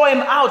trying to draw him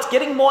out,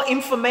 getting more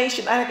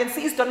information, and I can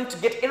see he's starting to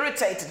get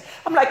irritated.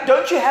 I'm like,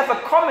 don't you have a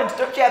comment?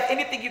 Don't you have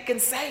anything you can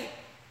say?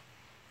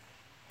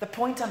 The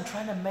point I'm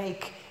trying to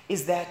make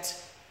is that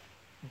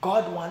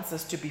God wants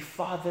us to be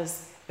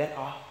fathers that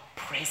are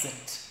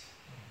present.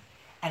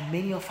 And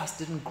many of us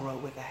didn't grow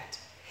with that.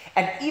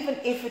 And even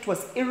if it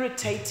was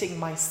irritating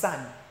my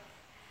son,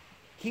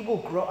 he will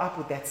grow up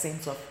with that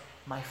sense of,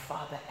 my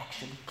father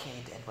actually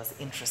cared and was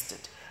interested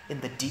in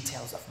the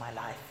details of my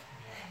life.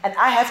 And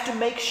I have to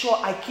make sure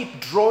I keep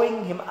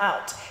drawing him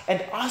out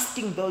and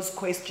asking those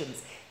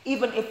questions,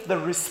 even if the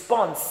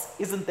response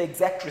isn't the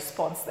exact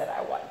response that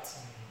I want.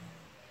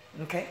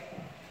 Okay?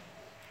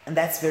 And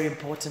that's very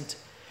important.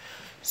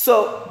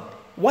 So,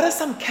 what are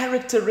some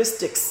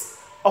characteristics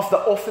of the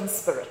orphan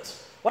spirit?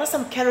 What are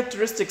some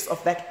characteristics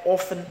of that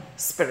orphan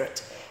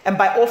spirit? And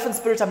by orphan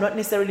spirit, I'm not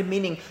necessarily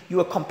meaning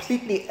you are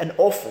completely an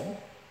orphan.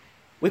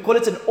 We call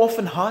it an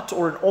orphan heart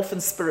or an orphan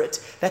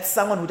spirit. That's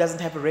someone who doesn't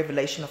have a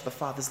revelation of the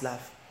Father's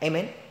love.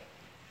 Amen?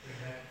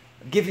 Amen.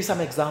 I'll give you some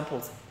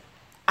examples.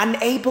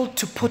 Unable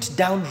to put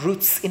down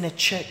roots in a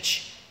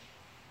church.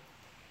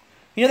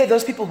 You know, there are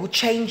those people who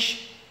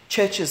change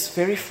churches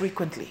very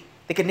frequently.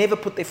 They can never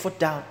put their foot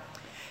down.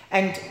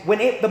 And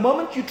the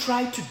moment you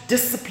try to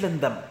discipline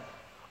them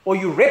or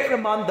you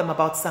reprimand them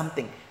about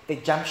something, they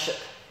jump ship.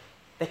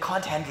 They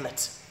can't handle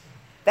it.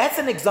 That's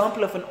an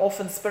example of an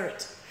orphan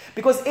spirit.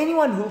 Because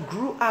anyone who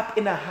grew up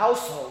in a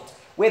household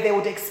where they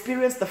would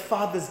experience the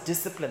father's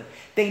discipline,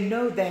 they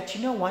know that,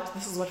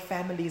 this is what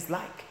family is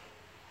like.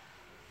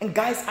 And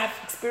guys, I've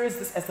experienced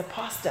this as a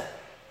pastor.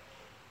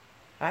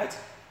 right?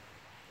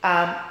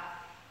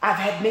 I've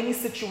had many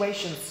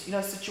situations,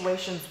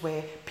 situations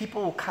where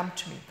people will come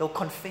to me, they'll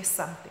confess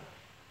something.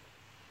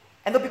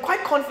 And they'll be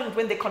quite confident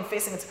when they're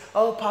confessing. It's,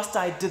 oh, Pastor,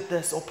 I did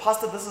this, or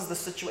Pastor, this is the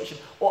situation,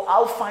 or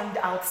I'll find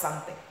out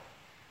something.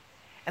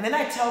 And then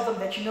I tell them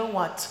that, you know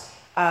what,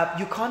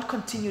 you can't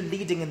continue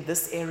leading in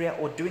this area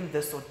or doing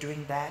this or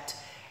doing that.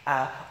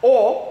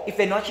 Or if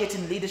they're not yet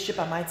in leadership,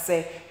 I might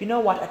say, you know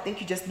what, I think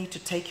you just need to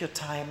take your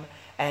time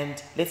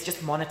and let's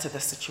just monitor the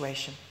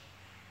situation.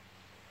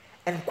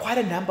 And in quite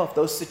a number of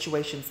those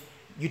situations,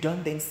 you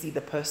don't then see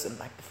the person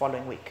like the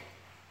following week.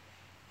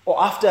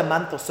 Or after a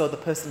month or so, the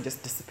person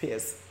just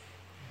disappears.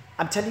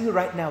 I'm telling you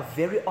right now,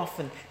 very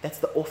often, that's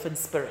the orphan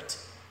spirit,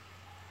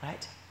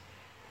 right?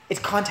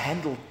 It can't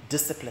handle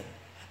discipline.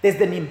 There's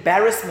an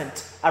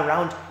embarrassment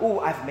around,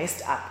 oh, I've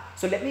messed up.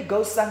 So let me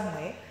go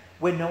somewhere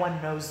where no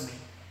one knows me.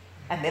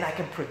 And then I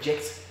can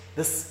project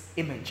this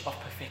image of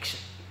perfection.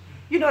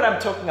 You know what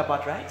I'm talking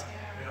about, right?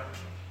 Yeah.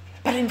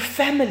 But in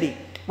family,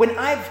 when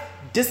I've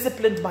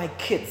disciplined my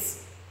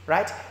kids,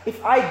 right?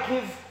 If I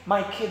give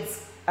my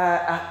kids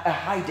a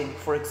hiding,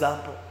 for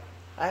example,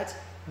 right?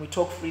 We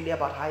talk freely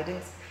about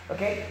hidings,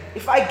 okay?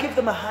 If I give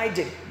them a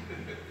hiding,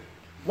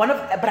 but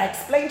I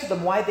explain to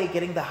them why they're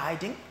getting the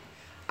hiding.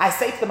 I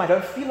say to them, I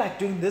don't feel like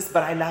doing this,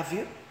 but I love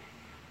you.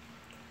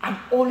 I'm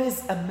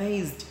always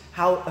amazed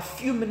how a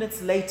few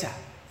minutes later,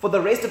 for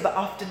the rest of the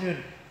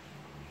afternoon,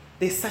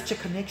 there's such a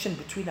connection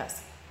between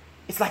us.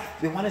 It's like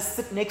they want to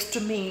sit next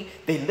to me,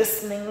 they're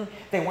listening,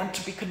 they want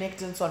to be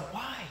connected and so on.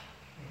 Why?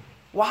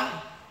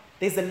 Why?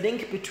 There's a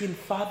link between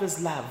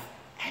father's love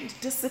and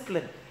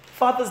discipline.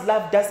 Father's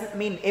love doesn't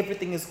mean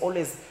everything is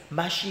always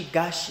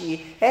mushy-gushy,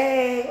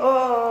 hey,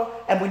 oh,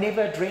 and we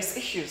never address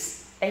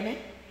issues. Amen?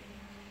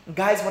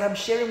 Guys, what I'm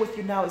sharing with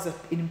you now is an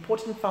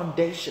important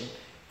foundation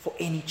for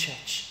any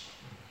church.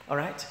 All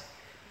right?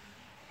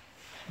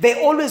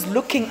 They're always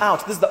looking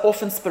out. This is the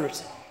orphan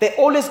spirit. They're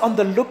always on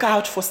the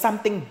lookout for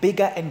something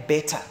bigger and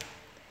better.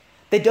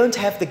 They don't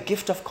have the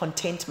gift of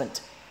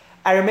contentment.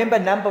 I remember a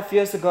number of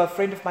years ago, a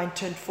friend of mine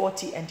turned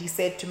 40 and he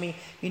said to me,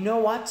 you know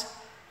what?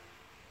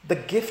 The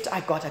gift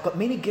I got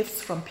many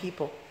gifts from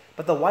people,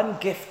 but the one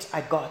gift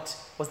I got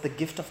was the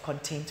gift of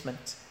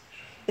contentment.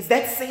 It's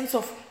that sense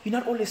of you're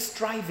not always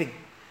striving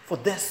for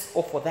this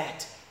or for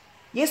that.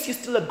 Yes, you're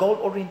still a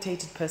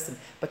goal-orientated person,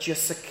 but you're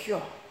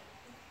secure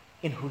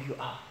in who you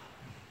are.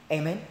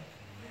 Amen?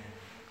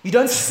 You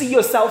don't see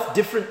yourself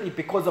differently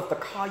because of the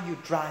car you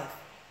drive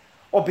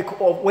or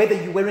whether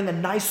you're wearing a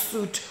nice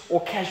suit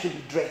or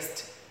casually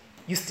dressed.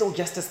 You're still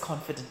just as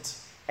confident.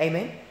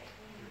 Amen?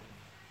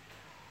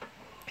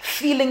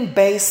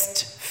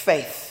 Feeling-based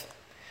faith.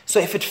 So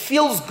if it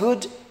feels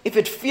good, if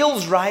it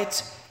feels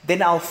right,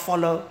 then I'll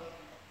follow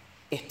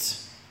it.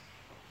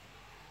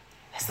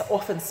 That's the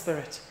orphan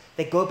spirit.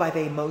 They go by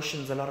their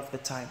emotions a lot of the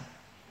time.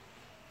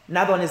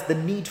 Another one is the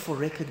need for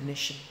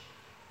recognition.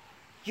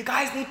 You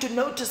guys need to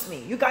notice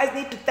me. You guys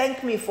need to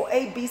thank me for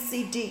A, B,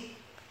 C, D.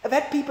 I've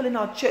had people in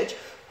our church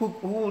who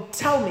will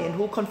tell me and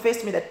who will confess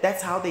to me that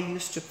that's how they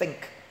used to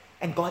think.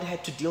 And God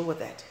had to deal with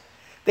that.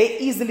 They're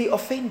easily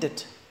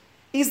offended.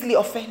 Easily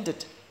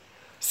offended.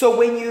 So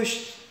when you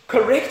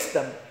correct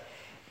them,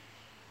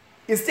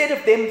 instead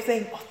of them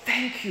saying, oh,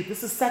 thank you,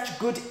 this is such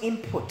good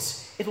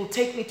input, it will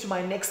take me to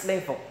my next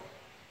level.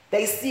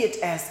 They see it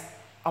as,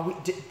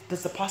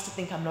 does the pastor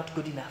think I'm not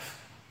good enough?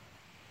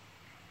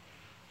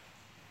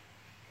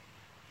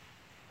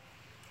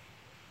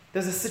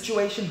 There's a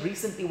situation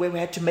recently where we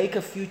had to make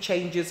a few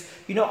changes.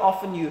 You know,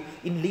 often you,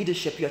 in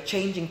leadership, you're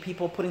changing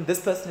people, putting this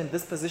person in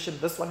this position,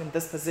 this one in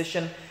this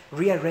position,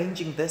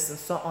 rearranging this and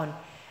so on.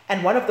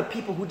 And one of the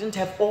people who didn't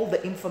have all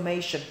the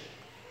information,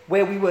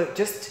 where we were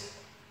just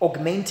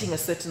augmenting a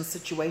certain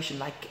situation,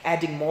 like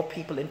adding more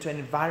people into an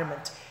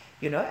environment,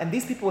 and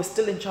these people were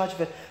still in charge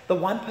of it. The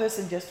one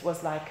person just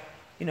was like,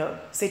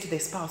 say to their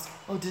spouse,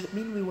 oh, did it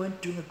mean we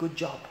weren't doing a good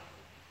job?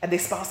 And their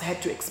spouse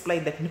had to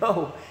explain that,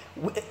 no,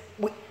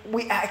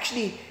 we are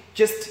actually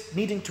just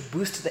needing to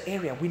boost the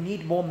area. We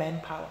need more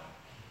manpower.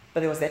 But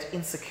there was that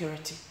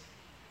insecurity.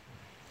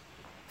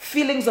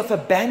 Feelings of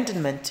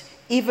abandonment,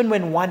 even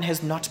when one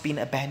has not been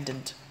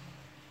abandoned.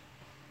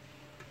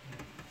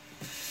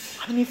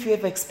 How many of you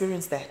ever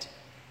experienced that?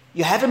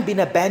 You haven't been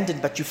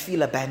abandoned, but you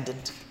feel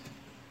abandoned.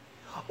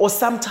 Or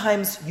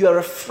sometimes you're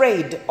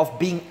afraid of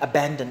being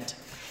abandoned.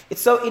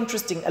 It's so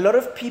interesting. A lot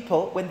of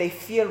people, when they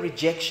fear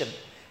rejection,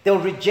 they'll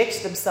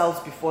reject themselves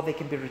before they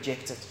can be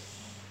rejected.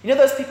 You know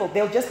those people,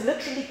 they'll just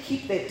literally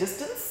keep their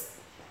distance.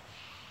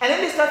 And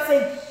then they start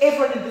saying,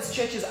 everyone in this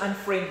church is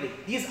unfriendly.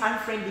 These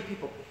unfriendly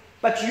people.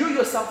 But you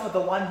yourself are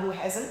the one who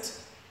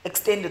hasn't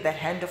extended that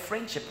hand of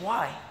friendship.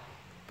 Why?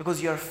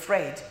 Because you're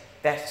afraid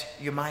that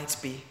you might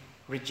be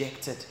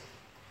rejected.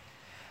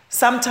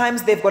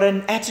 Sometimes they've got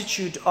an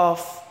attitude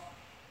of,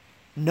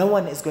 no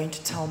one is going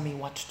to tell me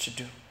what to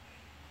do.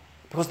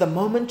 Because the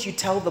moment you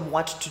tell them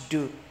what to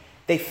do,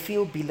 they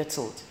feel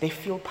belittled. They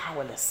feel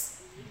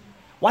powerless.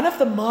 One of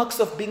the marks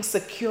of being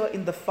secure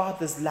in the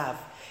Father's love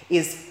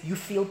is you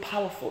feel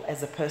powerful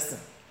as a person.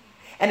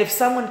 And if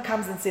someone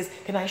comes and says,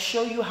 can I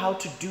show you how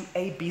to do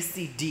A, B,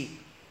 C, D?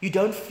 You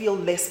don't feel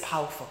less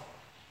powerful.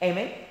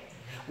 Amen?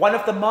 One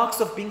of the marks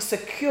of being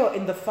secure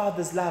in the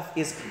Father's love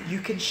is you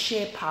can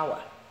share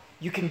power.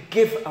 You can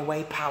give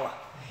away power.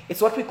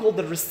 It's what we call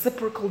the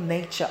reciprocal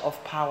nature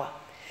of power.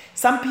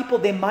 Some people,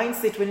 their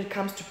mindset when it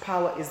comes to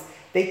power is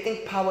they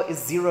think power is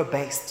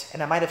zero-based.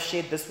 And I might have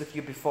shared this with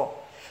you before.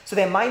 So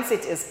their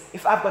mindset is,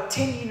 if I've got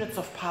 10 units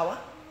of power,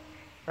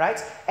 right?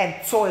 And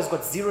Saul has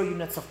got 0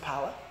 units of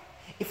power.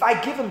 If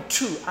I give him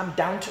 2, I'm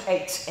down to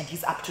 8 and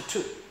he's up to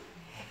 2.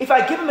 If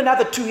I give him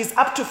another 2, he's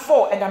up to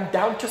 4 and I'm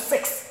down to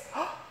 6.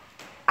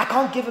 I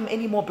can't give him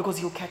any more because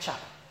he'll catch up.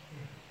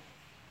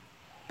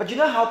 But you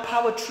know how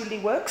power truly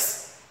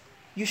works?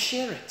 You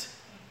share it.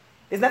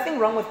 There's nothing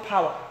wrong with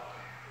power.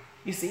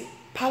 You see,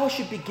 power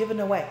should be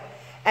given away.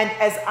 And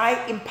as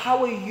I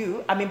empower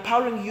you, I'm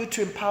empowering you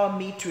to empower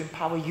me to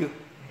empower you.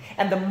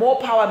 And the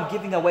more power I'm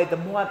giving away, the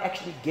more I'm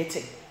actually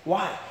getting.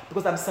 Why?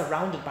 Because I'm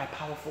surrounded by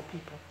powerful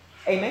people.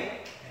 Amen?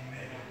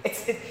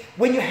 Amen.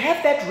 When you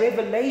have that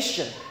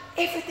revelation,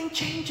 everything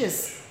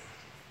changes.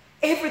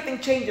 Everything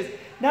changes.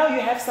 Now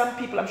you have some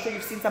people, I'm sure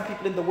you've seen some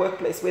people in the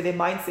workplace where their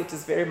mindset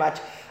is very much,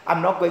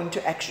 I'm not going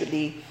to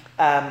actually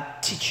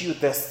teach you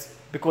this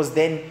because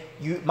then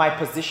my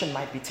position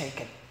might be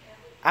taken.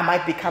 I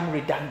might become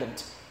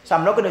redundant. So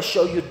I'm not going to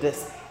show you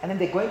this. And then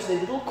they go into their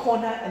little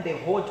corner and they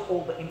hoard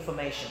all the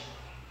information.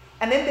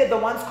 And then they're the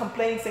ones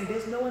complaining, saying,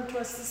 there's no one to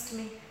assist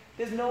me.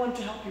 There's no one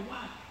to help you.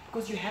 Why?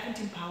 Because you haven't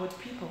empowered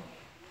people.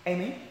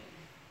 Amen?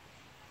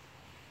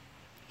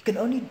 You can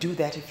only do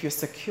that if you're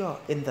secure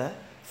in the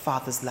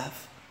Father's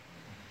love.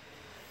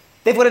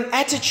 They've got an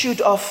attitude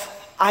of,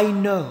 I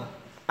know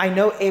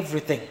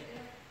everything.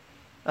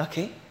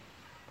 Okay?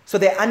 So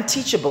they're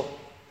unteachable.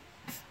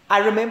 I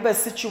remember a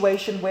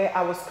situation where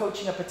I was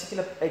coaching a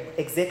particular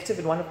executive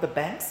in one of the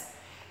banks,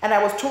 and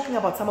I was talking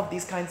about some of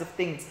these kinds of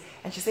things.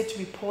 And she said to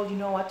me, Paul, you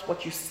know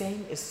what you're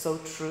saying is so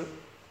true.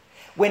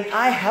 When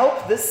I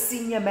help this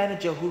senior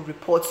manager who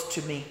reports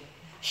to me,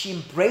 she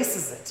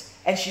embraces it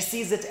and she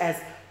sees it as,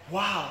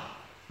 wow,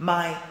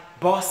 my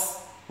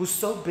boss who's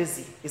so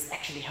busy is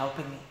actually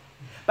helping me.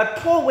 But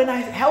Paul, when I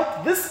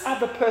help this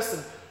other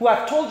person who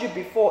I've told you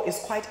before is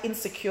quite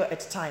insecure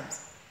at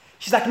times,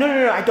 she's like,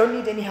 no, I don't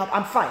need any help.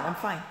 I'm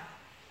fine.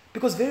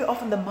 Because very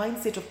often the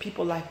mindset of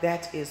people like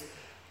that is,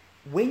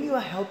 when you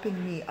are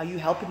helping me, are you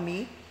helping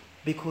me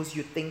because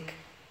you think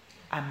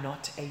I'm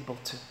not able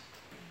to?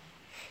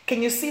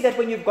 Can you see that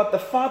when you've got the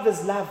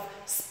Father's love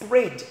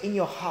spread in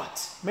your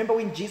heart? Remember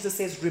when Jesus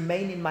says,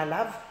 remain in my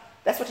love?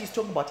 That's what he's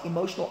talking about,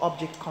 emotional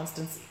object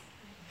constancy.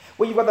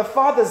 When you've got the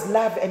Father's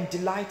love and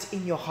delight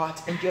in your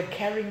heart and you're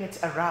carrying it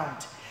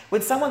around,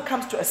 when someone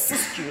comes to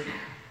assist you,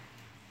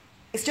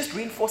 it's just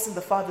reinforcing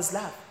the Father's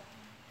love.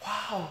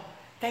 Wow,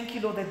 thank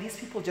you, Lord, that these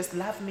people just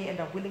love me and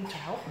are willing to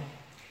help me.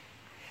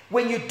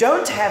 When you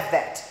don't have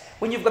that,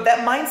 when you've got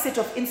that mindset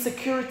of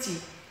insecurity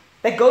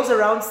that goes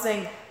around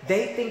saying,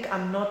 they think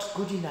I'm not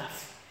good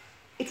enough,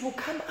 it will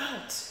come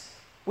out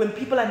when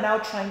people are now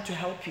trying to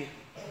help you.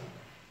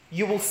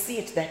 You will see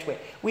it that way.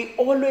 We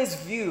always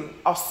view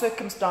our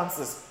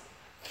circumstances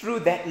through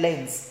that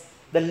lens,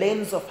 the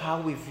lens of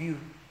how we view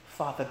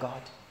Father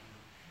God.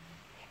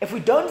 If we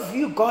don't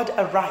view God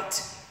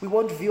aright, we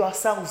won't view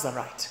ourselves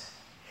aright.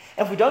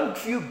 If we don't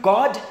view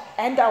God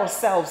and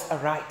ourselves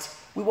aright,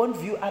 we won't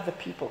view other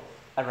people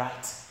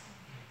aright.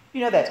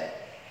 You know that?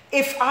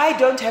 If I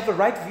don't have a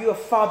right view of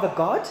Father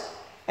God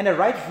and a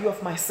right view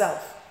of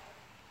myself,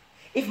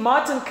 if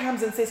Martin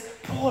comes and says,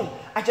 Paul,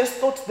 I just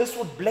thought this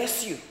would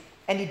bless you,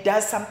 and he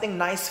does something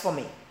nice for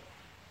me,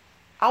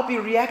 I'll be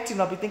reacting,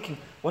 I'll be thinking,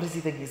 what is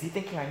he thinking? Is he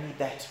thinking I need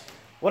that?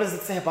 What does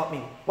it say about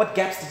me? What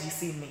gaps did he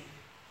see in me?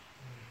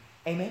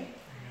 Amen?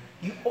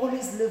 You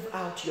always live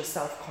out your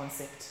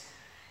self-concept.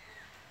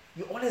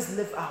 You always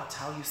live out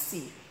how you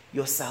see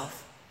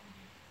yourself.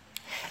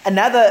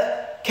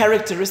 Another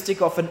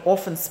characteristic of an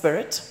orphan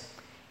spirit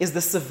is the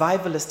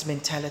survivalist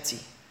mentality.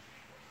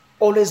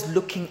 Always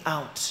looking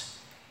out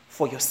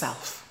for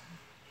yourself.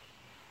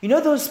 You know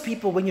those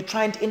people when you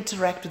try and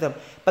interact with them,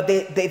 but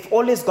they've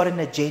always got an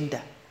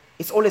agenda.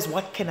 It's always,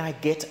 what can I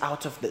get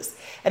out of this?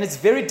 And it's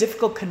very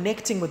difficult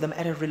connecting with them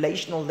at a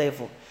relational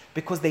level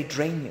because they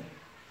drain you.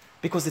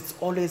 Because it's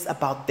always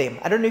about them.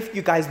 I don't know if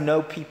you guys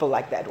know people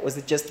like that, or is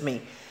it just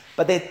me?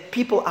 But there are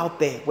people out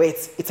there where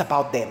it's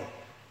about them.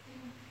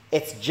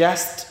 It's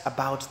just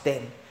about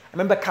them. I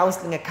remember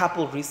counseling a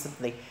couple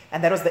recently,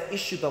 and that was the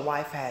issue the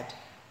wife had.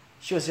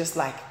 She was just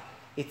like,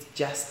 it's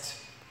just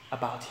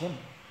about him.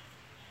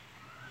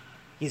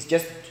 He's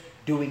just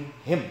doing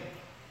him.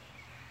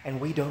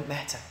 And we don't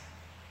matter.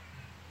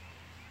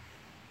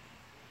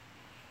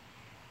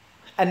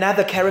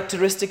 Another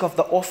characteristic of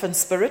the orphan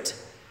spirit,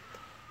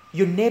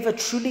 you're never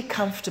truly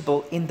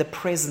comfortable in the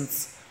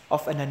presence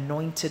of an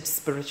anointed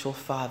spiritual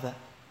father.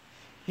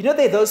 You know,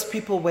 there are those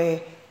people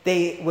where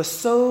they were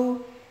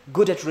so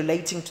good at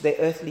relating to their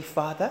earthly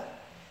father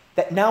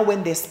that now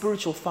when their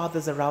spiritual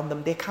father's around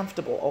them, they're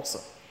comfortable also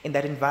in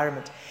that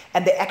environment.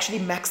 And they actually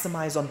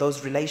maximize on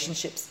those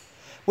relationships.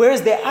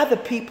 Whereas there are other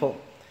people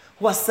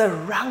who are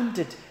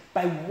surrounded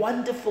by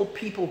wonderful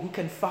people who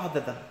can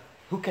father them,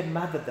 who can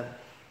mother them.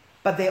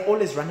 But they're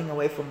always running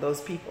away from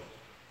those people.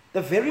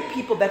 The very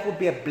people that would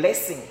be a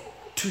blessing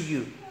to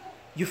you,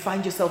 you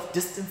find yourself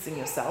distancing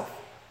yourself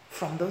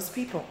from those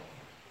people.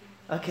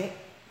 Okay?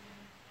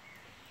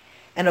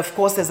 And of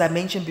course, as I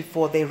mentioned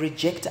before, they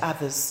reject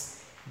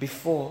others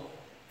before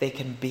they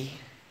can be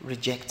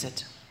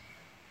rejected.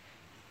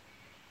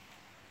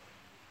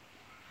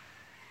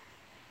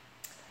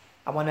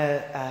 I want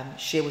to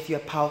share with you a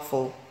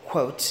powerful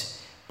quote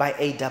by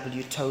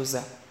A.W.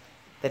 Tozer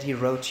that he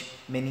wrote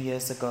many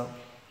years ago.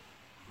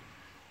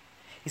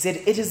 He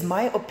said, "It is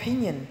my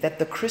opinion that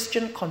the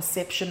Christian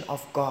conception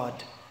of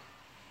God,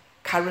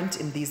 current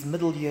in these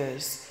middle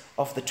years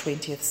of the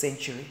 20th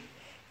century,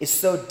 is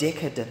so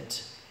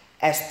decadent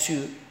as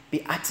to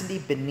be utterly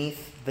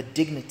beneath the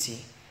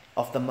dignity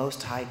of the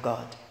Most High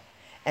God,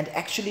 and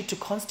actually to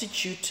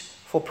constitute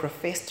for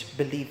professed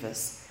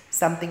believers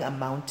something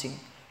amounting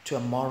to a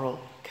moral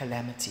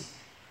calamity."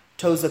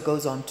 Tozer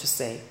goes on to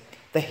say,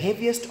 "The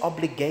heaviest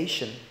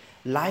obligation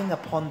lying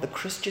upon the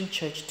Christian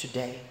church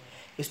today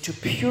is to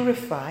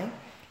purify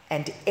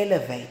and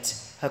elevate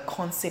her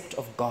concept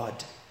of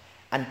God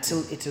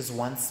until it is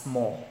once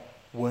more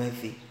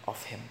worthy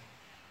of him."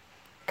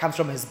 Comes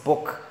from his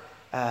book,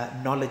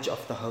 Knowledge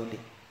of the Holy.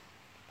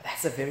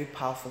 That's a very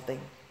powerful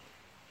thing.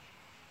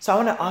 So I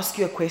want to ask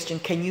you a question.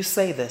 Can you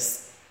say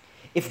this?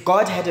 If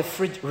God had a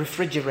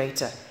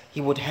refrigerator,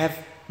 he would have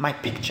my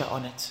picture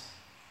on it.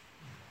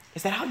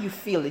 Is that how you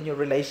feel in your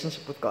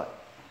relationship with God?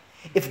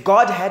 If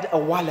God had a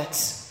wallet,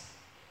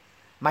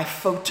 my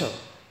photo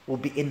will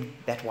be in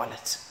that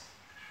wallet.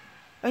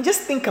 I mean,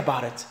 just think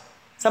about it.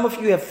 Some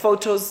of you have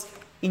photos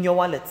in your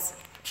wallets.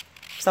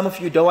 Some of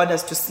you don't want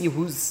us to see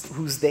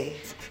who's there.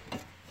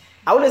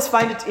 I always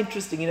find it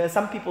interesting,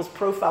 some people's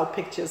profile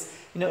pictures,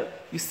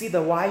 you see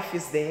the wife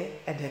is there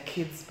and her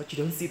kids, but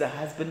you don't see the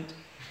husband.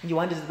 And you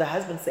wonder, does the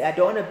husband say, "I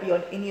don't want to be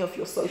on any of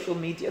your social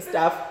media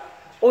stuff"?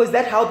 Or is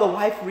that how the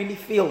wife really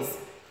feels?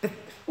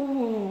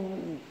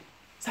 Ooh.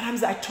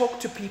 Sometimes I talk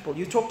to people,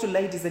 you talk to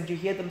ladies and you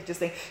hear them just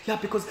saying, "Yeah,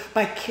 because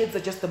my kids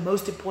are just the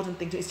most important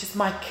thing to me. It's just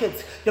my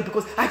kids,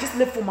 because I just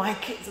live for my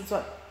kids," and so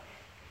on.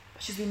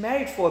 But she's been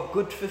married for a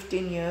good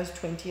 15 years,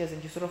 20 years,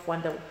 and you sort of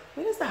wonder,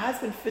 where does the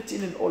husband fit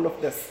in all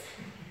of this?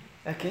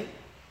 Okay?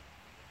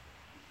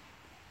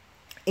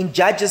 In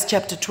Judges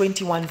chapter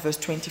 21, verse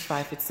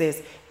 25, it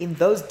says, "In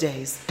those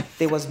days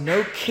there was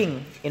no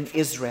king in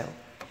Israel.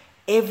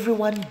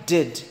 Everyone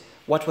did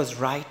what was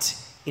right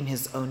in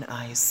his own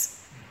eyes."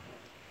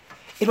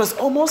 It was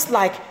almost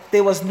like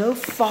there was no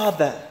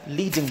father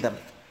leading them.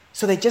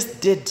 So they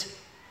just did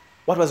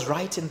what was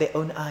right in their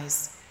own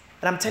eyes.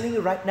 And I'm telling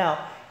you right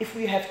now, if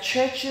we have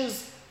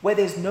churches where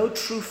there's no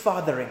true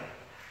fathering,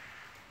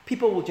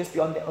 people will just be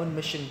on their own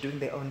mission doing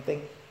their own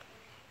thing.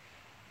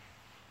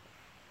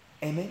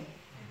 Amen?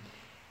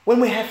 When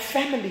we have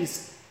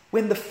families,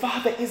 when the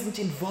father isn't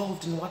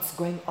involved in what's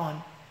going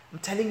on, I'm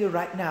telling you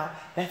right now,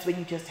 that's when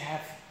you just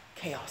have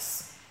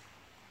chaos.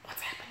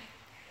 What's happening?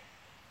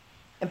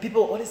 And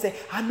people always say,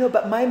 "I know,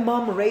 but my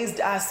mom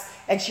raised us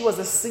and she was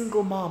a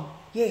single mom."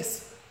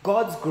 Yes,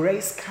 God's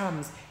grace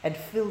comes and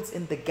fills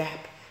in the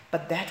gap,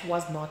 but that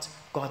was not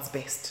God's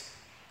best.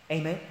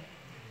 Amen?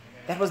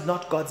 That was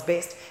not God's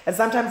best. And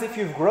sometimes if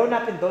you've grown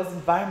up in those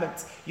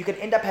environments, you can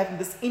end up having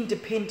this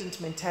independent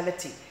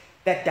mentality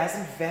that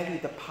doesn't value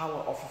the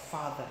power of a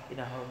father in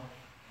a home.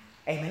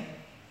 Amen?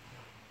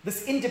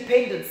 This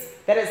independence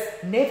that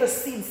has never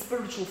seen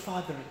spiritual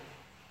fathering.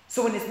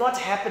 So when it's not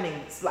happening,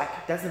 it's like,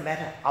 it doesn't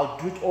matter. I'll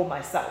do it all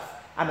myself.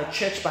 I'm a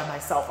church by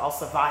myself. I'll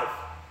survive.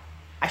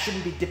 I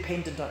shouldn't be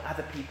dependent on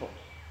other people.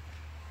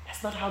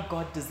 That's not how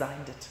God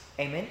designed it.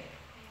 Amen?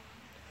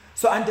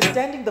 So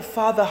understanding the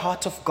father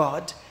heart of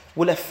God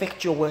will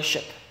affect your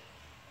worship.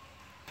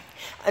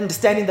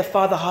 Understanding the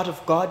father heart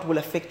of God will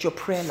affect your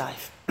prayer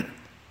life.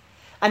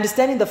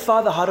 Understanding the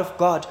father heart of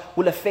God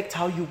will affect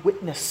how you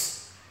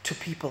witness to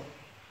people.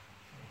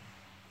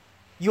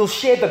 You'll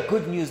share the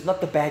good news, not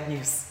the bad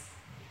news.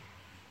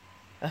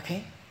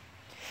 Okay?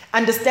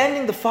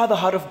 Understanding the father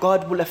heart of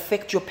God will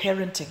affect your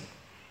parenting.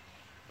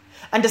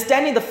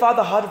 Understanding the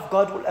father heart of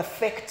God will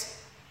affect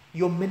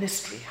your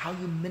ministry, how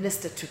you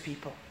minister to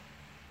people.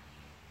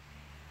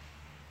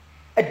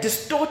 A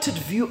distorted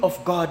view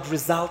of God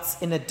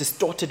results in a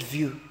distorted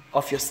view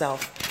of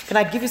yourself. Can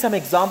I give you some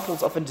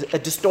examples of a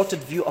distorted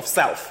view of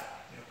self?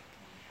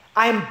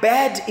 I am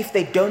bad if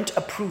they don't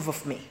approve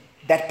of me.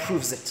 That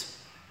proves it.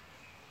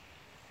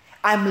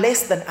 I'm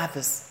less than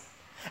others.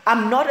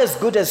 I'm not as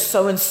good as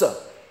so-and-so.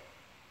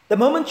 The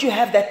moment you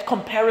have that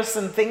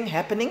comparison thing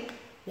happening,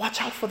 watch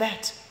out for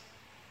that.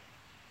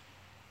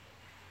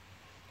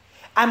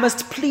 I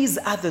must please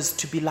others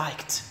to be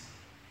liked.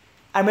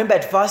 I remember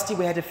at Varsity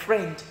we had a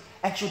friend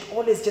and she would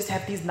always just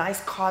have these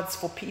nice cards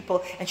for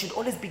people and she would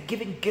always be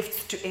giving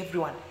gifts to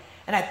everyone.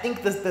 And I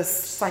think the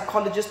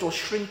psychologist or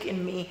shrink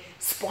in me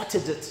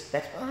spotted it,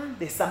 that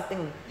there's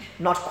something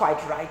not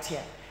quite right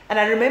here. And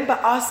I remember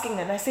asking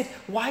her and I said,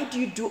 "Why do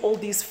you do all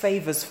these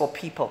favors for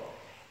people?"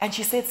 And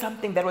she said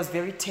something that was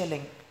very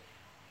telling.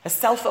 Her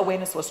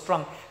self-awareness was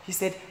strong. She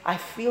said, I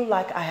feel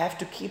like I have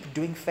to keep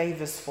doing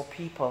favors for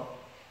people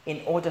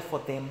in order for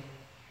them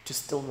to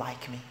still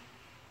like me.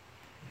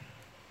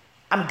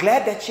 I'm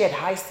glad that she had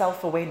high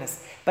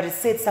self-awareness, but it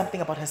said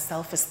something about her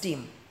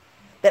self-esteem.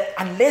 That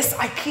unless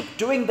I keep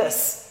doing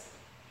this,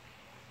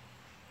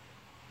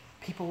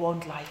 people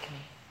won't like me.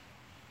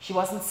 She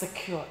wasn't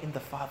secure in the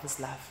Father's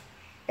love.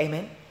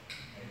 Amen?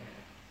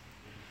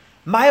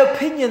 My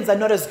opinions are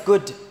not as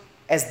good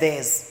as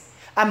theirs.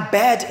 I'm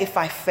bad if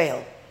I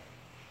fail.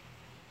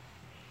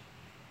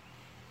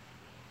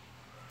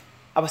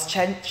 I was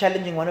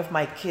challenging one of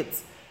my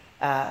kids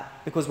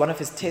because one of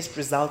his test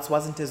results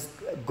wasn't as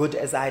good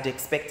as I had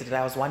expected. And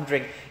I was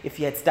wondering if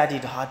he had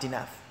studied hard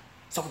enough.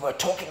 So we were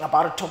talking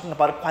about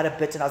it quite a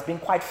bit, and I was being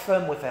quite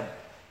firm with him,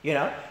 you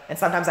know. And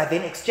sometimes I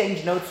then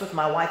exchange notes with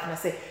my wife, and I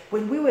say,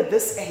 when we were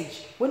this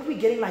age, weren't we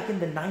getting like in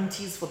the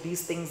 90s for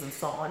these things and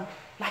so on?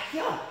 Like,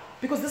 yeah,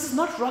 because this is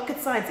not rocket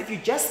science. If you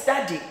just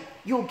study,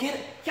 you'll get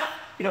it. Yeah,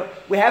 you know,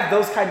 we have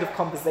those kind of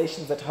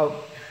conversations at home.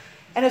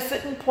 And at a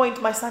certain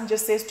point, my son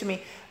just says to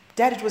me,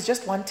 Dad, it was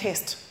just one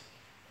test.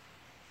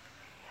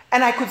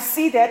 And I could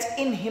see that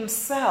in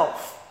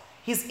himself,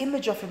 his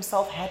image of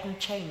himself hadn't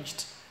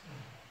changed.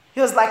 He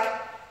was like,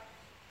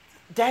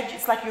 Dad,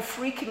 it's like you're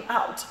freaking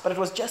out, but it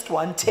was just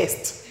one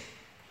test.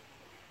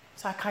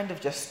 So I kind of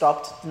just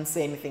stopped, didn't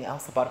say anything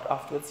else about it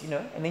afterwards, you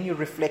know. And then you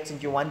reflect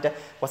and you wonder,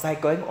 was I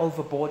going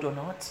overboard or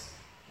not?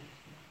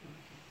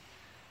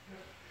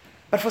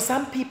 But for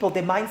some people,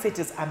 their mindset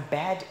is, I'm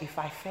bad if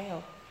I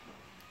fail.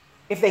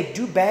 If they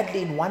do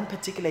badly in one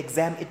particular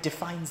exam, it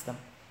defines them.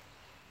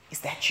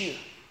 Is that you?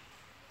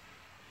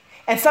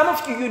 And some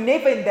of you, you're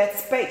never in that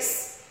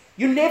space.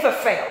 You never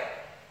fail.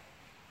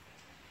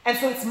 And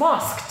so it's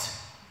masked.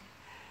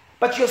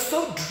 But you're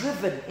so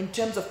driven in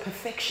terms of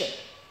perfection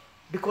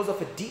because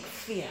of a deep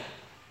fear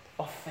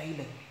of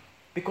failing.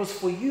 Because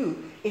for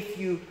you, if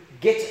you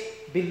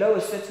get below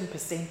a certain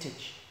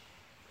percentage,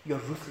 you're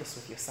ruthless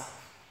with yourself.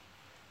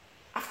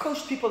 I've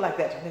coached people like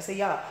that, and they say,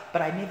 yeah,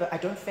 but I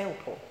don't fail,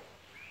 Paul,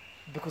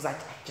 because I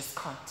just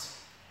can't.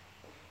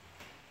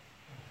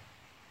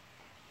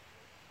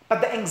 But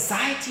the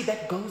anxiety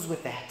that goes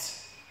with that,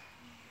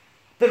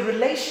 the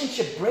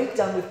relationship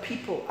breakdown with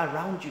people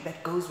around you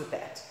that goes with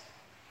that,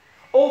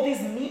 all these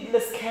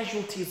needless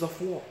casualties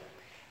of war,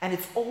 and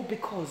it's all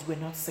because we're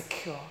not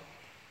secure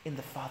in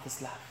the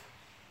Father's love.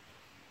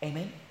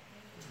 Amen?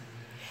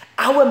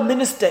 Our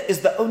minister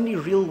is the only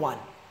real one.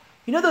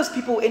 You know those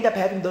people who end up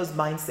having those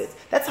mindsets?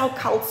 That's how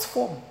cults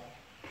form.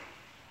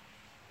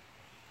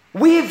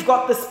 We've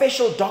got the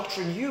special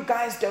doctrine. You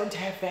guys don't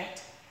have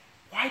that.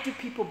 Why do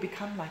people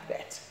become like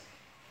that?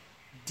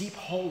 Deep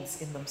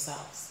holes in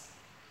themselves.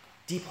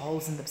 Deep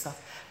holes in themselves.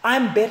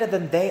 I'm better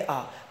than they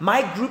are.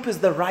 My group is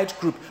the right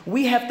group.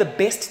 We have the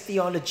best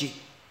theology.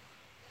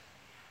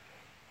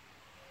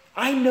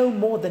 I know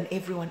more than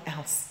everyone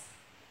else.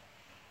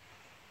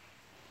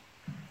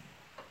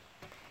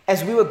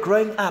 As we were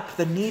growing up,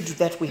 the need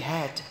that we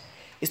had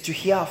is to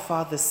hear our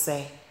fathers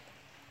say,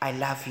 I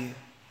love you.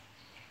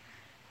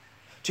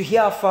 To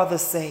hear our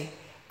fathers say,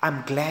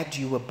 I'm glad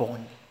you were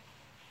born.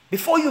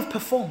 Before you've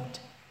performed,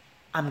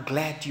 I'm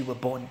glad you were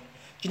born. Do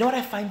you know what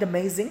I find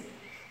amazing?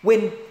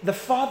 When the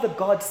Father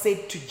God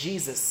said to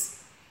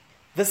Jesus,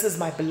 this is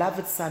my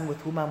beloved Son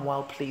with whom I'm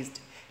well pleased,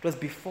 it was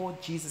before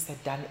Jesus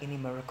had done any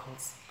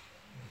miracles.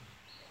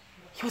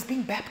 He was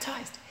being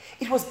baptized.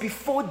 It was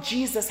before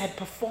Jesus had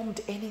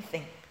performed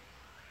anything.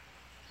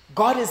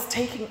 God is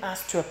taking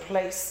us to a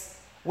place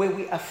where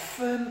we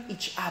affirm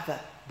each other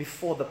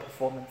before the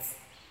performance.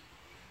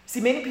 See,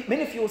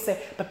 many of you will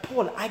say, but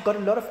Paul, I got a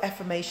lot of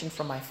affirmation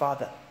from my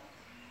father.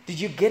 Did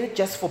you get it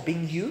just for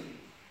being you?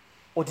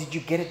 Or did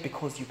you get it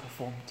because you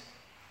performed?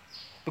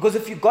 Because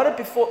if you got it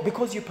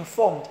because you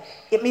performed,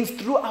 it means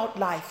throughout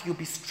life you'll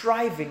be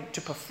striving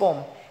to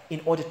perform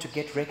in order to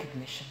get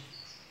recognition.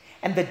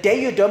 And the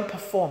day you don't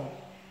perform,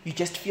 you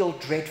just feel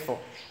dreadful.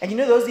 And you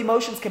know those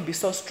emotions can be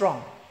so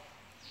strong.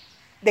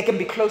 They can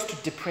be close to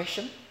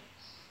depression.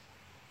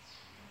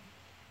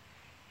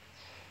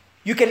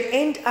 You can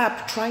end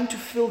up trying to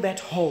fill that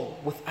hole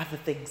with other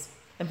things.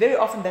 And very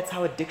often that's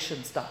how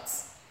addiction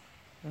starts.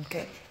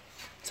 Okay?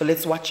 So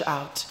let's watch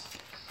out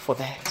for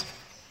that.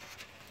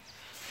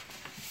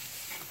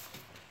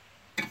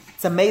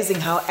 It's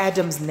amazing how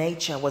Adam's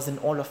nature was in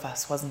all of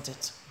us, wasn't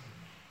it?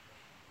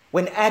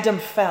 When Adam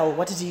fell,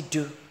 what did he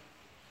do?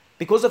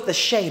 Because of the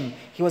shame,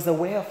 he was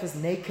aware of his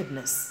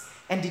nakedness.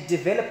 And he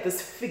developed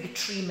this fig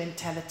tree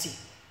mentality.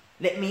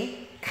 Let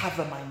me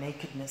cover my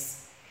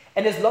nakedness.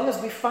 And as long as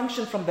we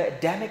function from the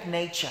Adamic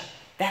nature,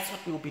 that's what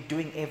we'll be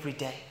doing every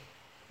day.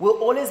 We'll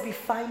always be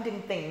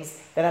finding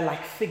things that are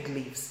like fig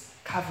leaves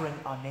covering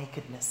our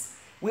nakedness.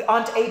 We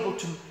aren't able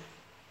to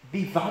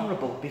be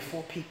vulnerable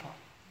before people.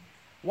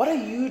 What are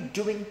you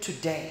doing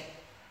today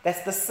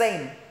that's the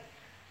same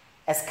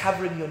as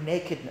covering your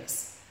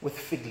nakedness with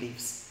fig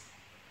leaves?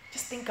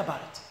 Just think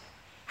about it.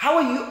 How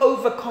are you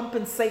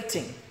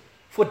overcompensating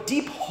for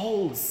deep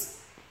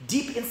holes,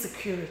 deep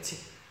insecurity?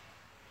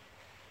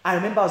 I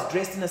remember I was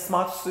dressed in a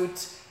smart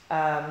suit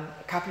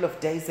a couple of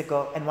days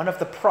ago, and one of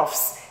the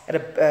profs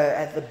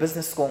at the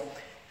business school,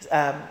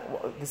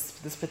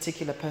 this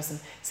particular person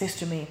says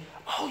to me,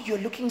 "Oh, you're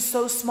looking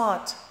so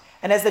smart."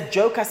 And as a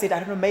joke, I said, "I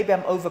don't know, maybe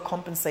I'm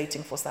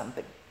overcompensating for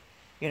something."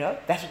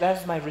 That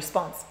was my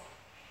response.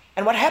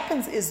 And what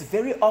happens is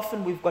very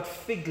often we've got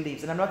fig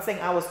leaves, and I'm not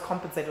saying I was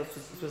compensated,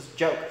 it was a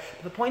joke.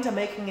 But the point I'm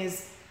making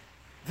is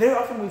very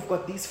often we've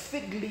got these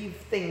fig leaf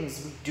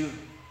things we do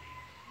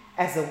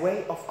as a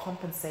way of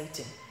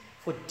compensating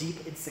for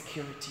deep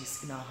insecurities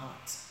in our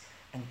hearts.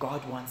 And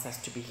God wants us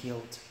to be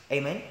healed.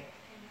 Amen?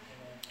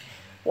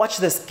 Watch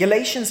this.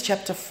 Galatians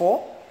chapter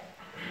 4,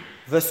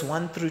 verse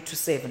 1 through to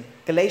 7.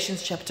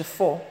 Galatians chapter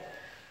 4,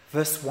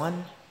 verse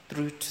 1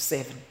 through to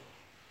 7.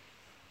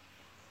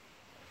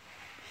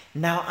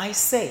 Now I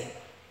say,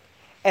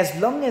 as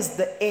long as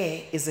the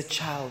heir is a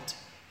child,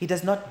 he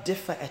does not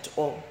differ at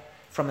all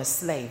from a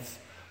slave,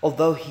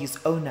 although he is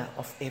owner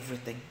of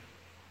everything.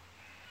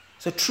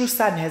 So true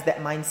son has that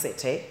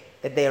mindset,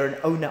 that they are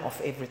an owner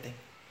of everything.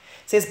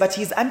 It says, but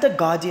he's under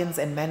guardians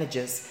and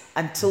managers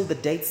until the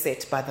date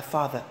set by the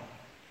father.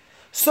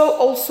 So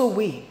also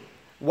we,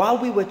 while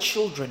we were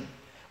children,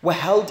 were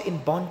held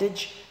in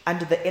bondage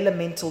under the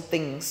elemental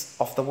things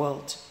of the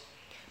world.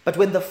 But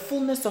when the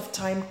fullness of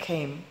time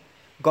came,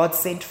 God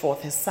sent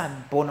forth his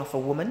son, born of a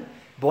woman,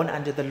 born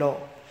under the law,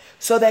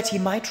 so that he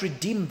might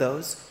redeem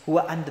those who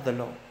were under the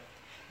law,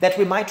 that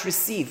we might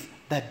receive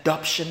the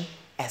adoption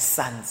as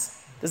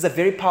sons. This is a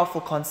very powerful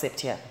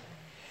concept here.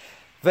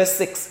 Verse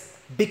 6,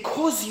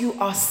 because you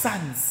are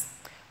sons,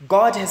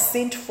 God has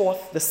sent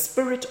forth the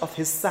Spirit of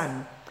his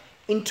Son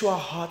into our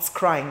hearts,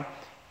 crying,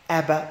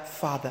 Abba,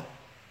 Father.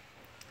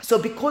 So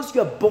because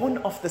you're born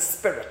of the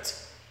Spirit,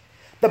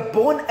 the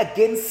born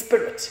again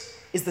spirit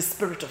is the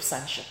spirit of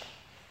sonship.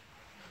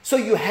 So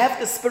you have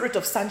the spirit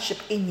of sonship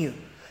in you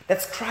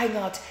that's crying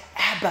out,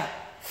 Abba,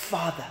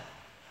 Father.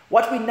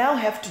 What we now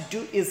have to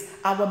do is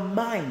our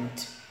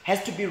mind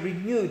has to be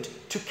renewed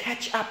to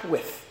catch up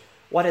with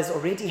what has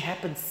already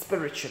happened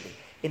spiritually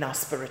in our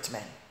spirit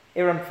man.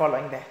 Everyone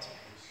following that?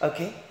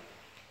 Okay?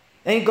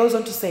 Then it goes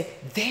on to say,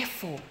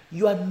 therefore,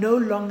 you are no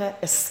longer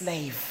a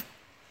slave.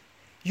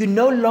 You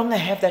no longer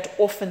have that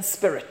orphan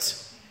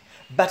spirit,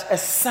 but a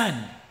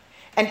son.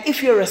 And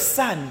if you're a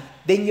son,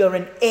 then you're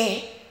an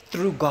heir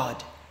through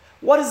God.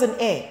 What is an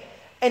heir?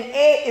 An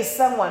heir is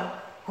someone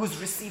who's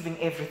receiving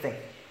everything.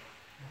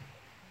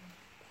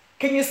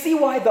 Can you see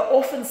why the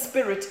orphan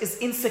spirit is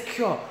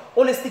insecure?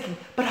 Always thinking,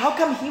 but how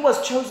come he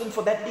was chosen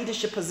for that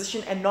leadership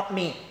position and not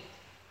me?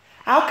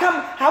 How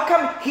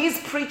come he's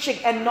preaching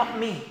and not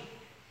me?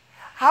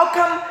 How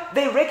come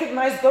they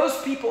recognize those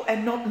people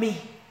and not me?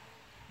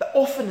 The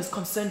orphan is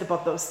concerned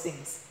about those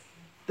things.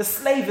 The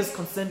slave is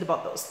concerned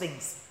about those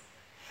things.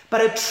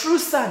 But a true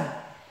son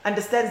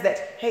understands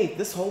that, hey,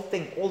 this whole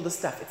thing, all this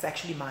stuff, it's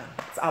actually mine.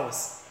 It's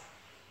ours.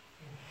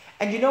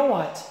 And you know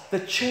what?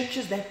 The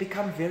churches that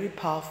become very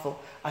powerful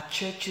are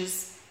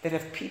churches that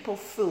have people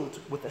filled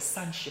with a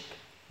sonship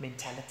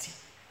mentality.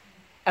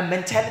 A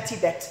mentality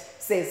that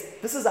says,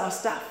 this is our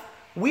stuff.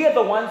 We are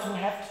the ones who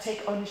have to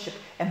take ownership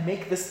and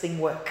make this thing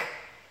work.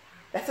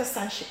 That's a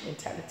sonship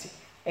mentality.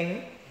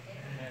 Amen?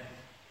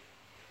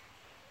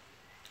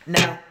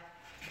 Now,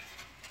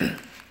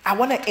 I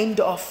want to end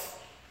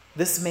off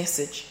this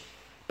message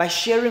by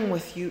sharing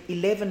with you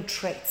 11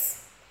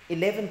 traits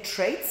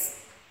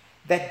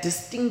that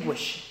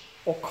distinguish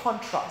or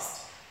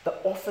contrast the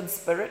orphan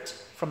spirit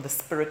from the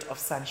spirit of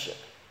sonship.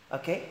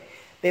 Okay?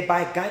 They're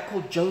by a guy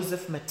called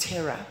Joseph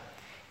Matera,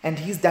 and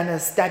he's done a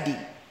study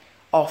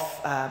of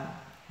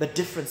the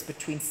difference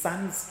between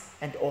sons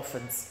and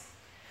orphans.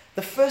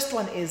 The first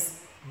one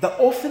is the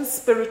orphan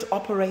spirit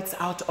operates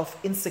out of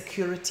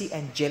insecurity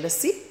and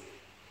jealousy.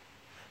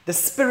 The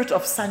spirit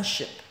of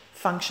sonship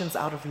functions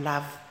out of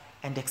love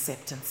and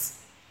acceptance.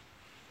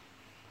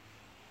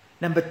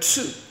 Number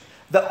 2,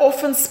 the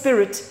orphan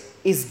spirit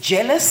is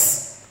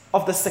jealous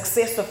of the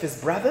success of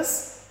his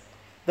brothers.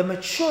 The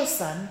mature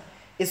son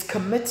is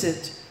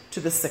committed to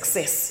the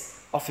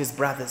success of his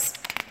brothers.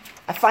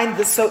 I find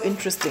this so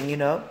interesting, you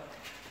know.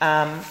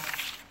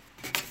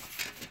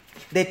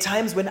 There are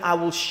times when I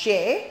will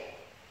share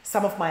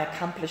some of my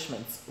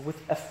accomplishments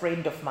with a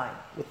friend of mine,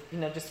 with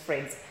just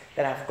friends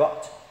that I've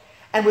got.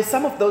 And with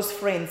some of those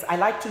friends, I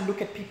like to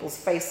look at people's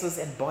faces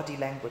and body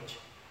language.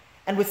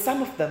 And with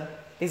some of them,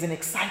 there's an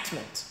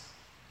excitement.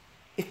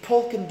 If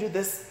Paul can do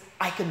this,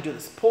 I can do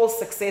this. Paul's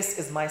success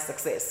is my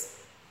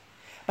success.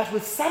 But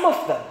with some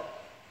of them,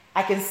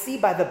 I can see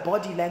by the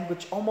body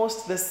language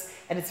almost this,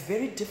 and it's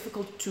very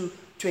difficult to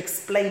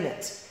explain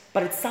it.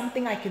 But it's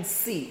something I can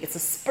see. It's a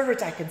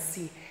spirit I can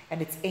see,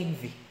 and it's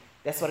envy.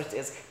 That's what it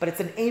is. But it's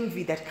an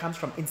envy that comes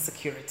from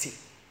insecurity.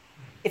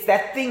 It's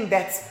that thing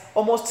that's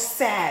almost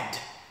sad.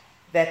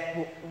 That,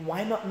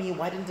 why not me?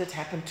 Why didn't it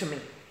happen to me?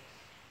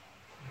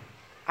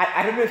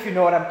 I don't know if you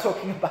know what I'm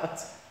talking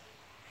about.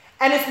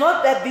 And it's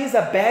not that these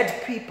are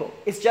bad people.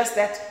 It's just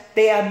that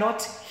they are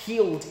not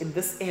healed in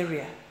this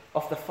area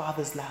of the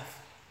Father's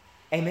love.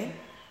 Amen?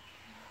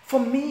 For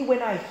me,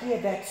 when I hear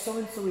that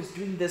so-and-so is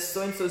doing this,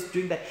 so-and-so is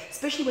doing that,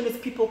 especially when it's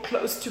people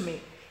close to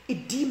me,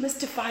 it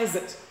demystifies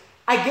it.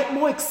 I get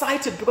more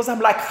excited because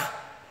I'm like,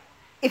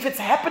 if it's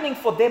happening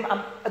for them,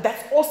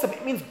 that's awesome.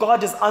 It means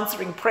God is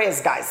answering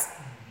prayers, guys.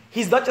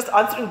 He's not just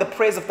answering the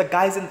prayers of the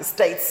guys in the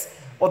States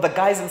or the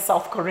guys in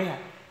South Korea.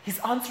 He's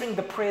answering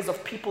the prayers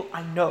of people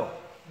I know.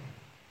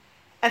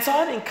 And so I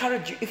want to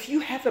encourage you, if you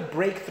have a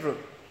breakthrough,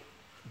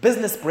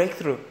 business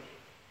breakthrough,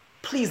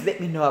 please let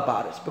me know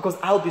about it because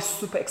I'll be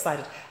super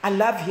excited. I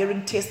love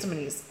hearing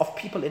testimonies of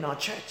people in our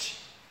church.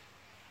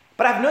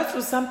 But I've noticed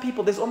with some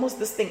people, there's almost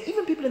this thing,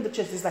 even people in the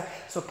church, it's like,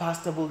 so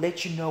pastor, we'll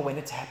let you know when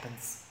it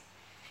happens.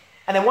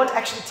 And they won't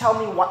actually tell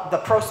me what the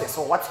process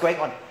or what's going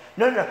on.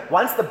 No.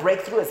 Once the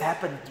breakthrough has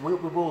happened, we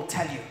will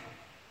tell you.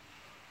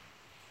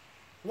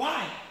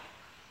 Why?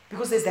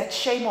 Because there's that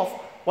shame of,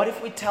 what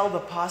if we tell the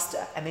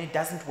pastor and then it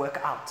doesn't work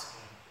out?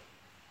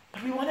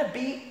 But we want to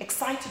be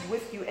excited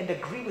with you and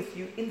agree with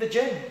you in the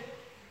journey.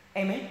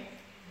 Amen? Amen.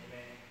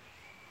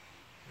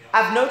 Yeah.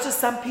 I've noticed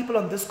some people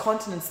on this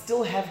continent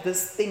still have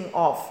this thing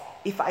of,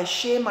 if I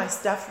share my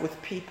stuff with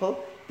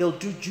people, they'll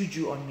do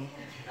juju on me.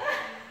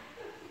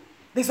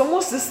 There's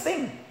almost this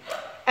thing.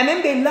 And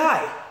then they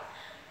lie.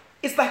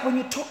 It's like when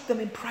you talk to them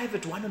in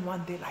private,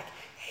 one-on-one, they're like,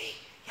 hey,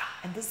 yeah,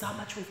 and this is how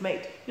much we've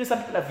made. You know, some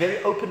people are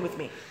very open with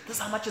me. This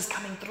is how much is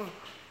coming through.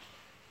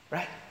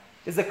 Right?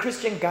 There's a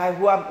Christian guy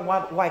who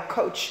I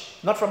coach,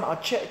 not from our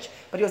church,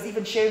 but he was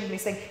even sharing with me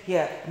saying,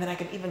 here, and then I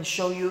can even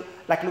show you,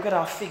 like, look at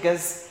our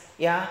figures,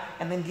 yeah,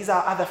 and then these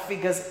are other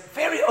figures,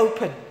 very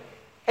open.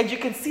 And you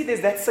can see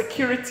there's that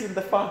security in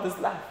the Father's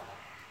life.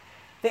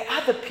 There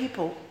are other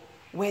people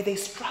where they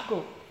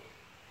struggle.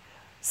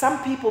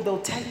 Some people, they'll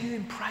tell you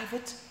in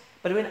private,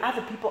 but when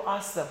other people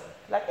ask them,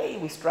 like, hey,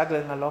 we're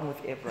struggling along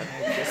with everyone,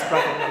 we're just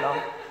struggling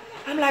along.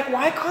 I'm like,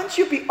 why can't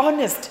you be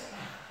honest?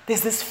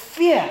 There's this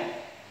fear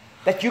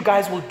that you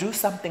guys will do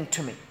something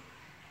to me.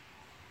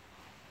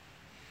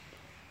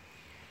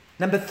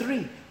 Number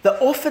 3, the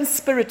orphan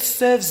spirit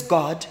serves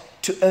God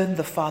to earn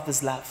the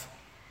Father's love.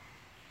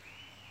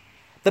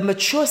 The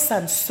mature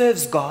son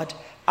serves God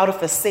out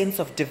of a sense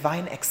of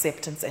divine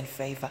acceptance and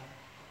favor.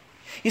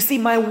 You see,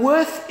 my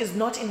worth is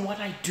not in what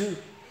I do.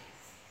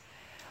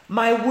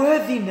 My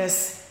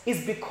worthiness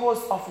is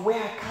because of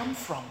where I come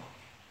from.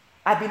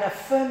 I've been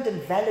affirmed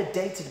and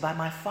validated by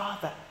my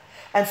Father.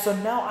 And so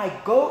now I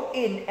go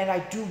in and I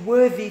do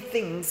worthy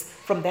things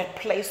from that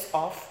place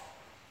of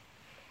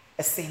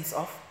a sense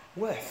of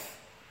worth.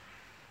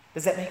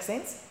 Does that make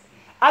sense?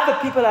 Other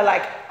people are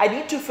like, I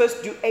need to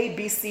first do A,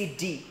 B, C,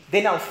 D,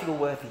 then I'll feel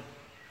worthy.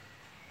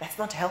 That's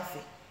not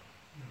healthy.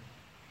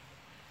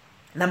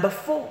 Number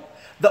 4,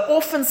 the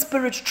orphan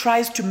spirit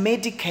tries to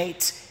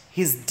medicate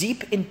his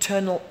deep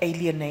internal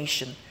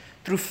alienation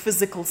through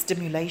physical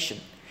stimulation.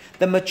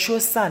 The mature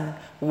son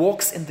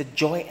walks in the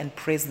joy and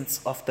presence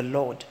of the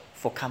Lord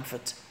for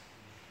comfort.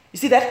 You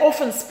see, that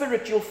orphan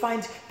spirit, you'll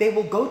find they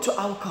will go to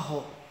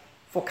alcohol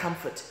for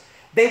comfort.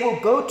 They will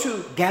go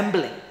to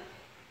gambling.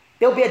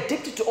 They'll be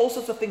addicted to all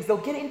sorts of things. They'll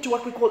get into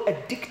what we call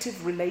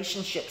addictive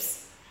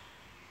relationships.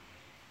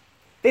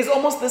 There's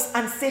almost this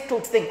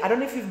unsettled thing. I don't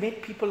know if you've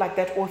met people like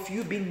that or if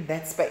you've been in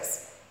that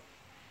space.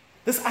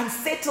 This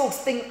unsettled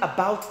thing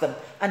about them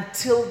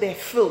until they're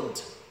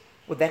filled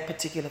with that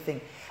particular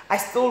thing. I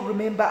still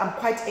remember, I'm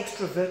quite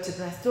extroverted,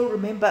 and I still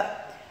remember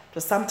it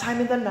was sometime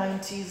in the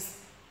 90s,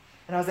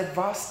 and I was at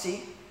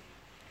varsity,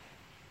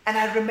 and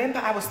I remember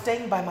I was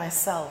staying by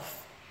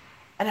myself,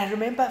 and I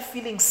remember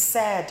feeling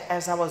sad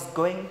as I was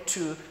going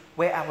to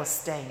where I was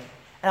staying,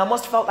 and I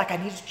almost felt like I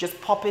needed to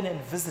just pop in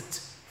and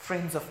visit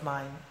friends of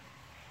mine,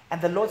 and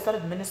the Lord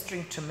started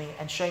ministering to me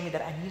and showing me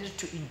that I needed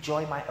to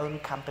enjoy my own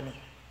company.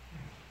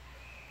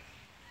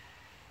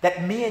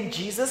 That me and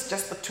Jesus,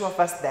 just the two of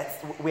us,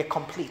 we're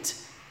complete.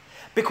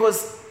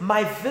 Because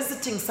my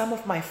visiting some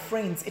of my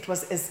friends, it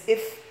was as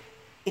if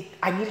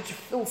I needed to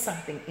feel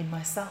something in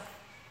myself.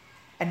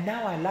 And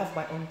now I love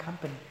my own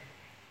company.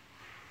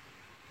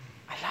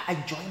 I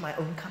enjoy my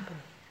own company.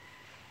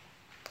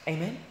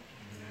 Amen?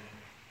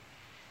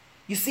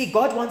 You see,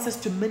 God wants us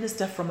to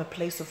minister from a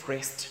place of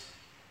rest.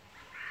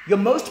 Your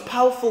most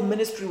powerful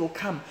ministry will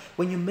come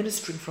when you're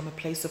ministering from a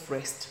place of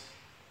rest,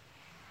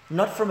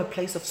 not from a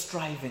place of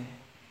striving.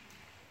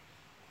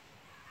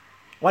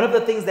 One of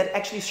the things that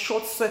actually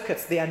short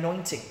circuits the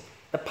anointing,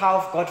 the power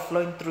of God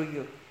flowing through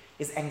you,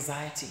 is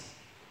anxiety.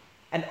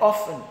 And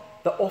often,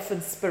 the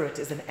orphan spirit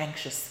is an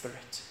anxious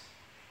spirit.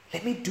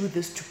 Let me do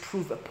this to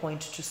prove a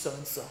point to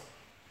so-and-so.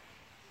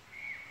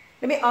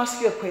 Let me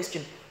ask you a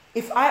question.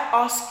 If I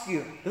ask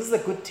you, this is a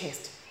good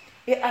test.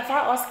 If I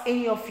ask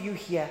any of you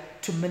here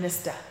to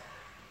minister,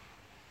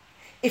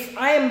 if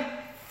I am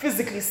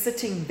physically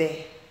sitting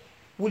there,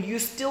 will you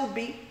still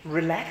be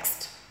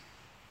relaxed?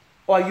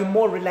 Or are you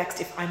more relaxed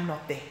if I'm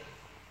not there?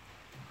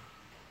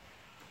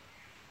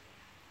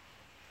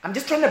 I'm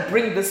just trying to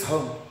bring this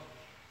home.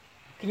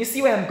 Can you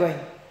see where I'm going?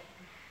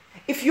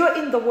 If you're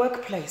in the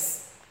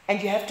workplace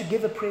and you have to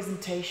give a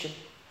presentation,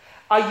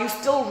 are you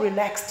still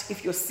relaxed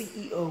if your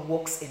CEO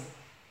walks in?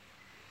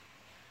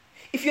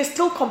 If you're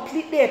still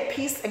completely at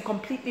peace and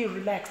completely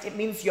relaxed, it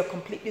means you're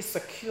completely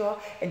secure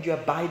and you're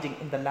abiding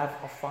in the love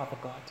of Father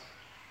God.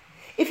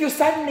 If you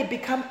suddenly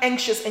become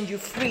anxious and you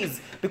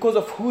freeze because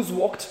of who's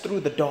walked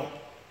through the door,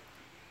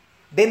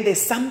 then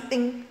there's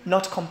something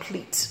not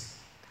complete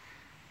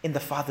in the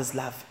Father's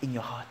love in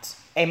your heart.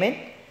 Amen?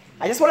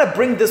 I just want to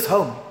bring this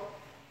home.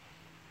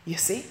 You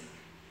see?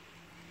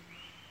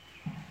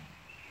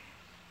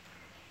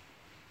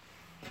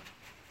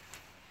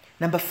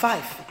 Number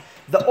 5,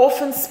 the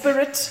orphan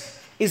spirit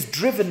is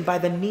driven by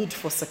the need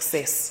for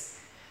success.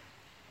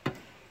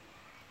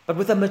 But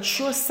with a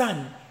mature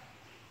son,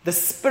 the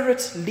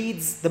Spirit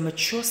leads the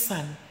mature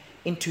son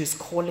into his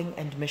calling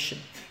and mission.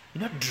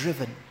 You're not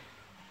driven.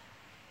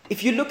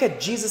 If you look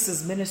at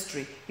Jesus'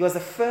 ministry, he was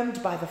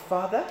affirmed by the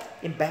Father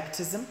in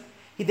baptism.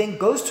 He then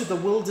goes to the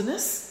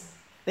wilderness.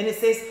 Then it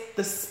says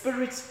the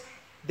Spirit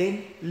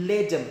then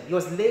led him. He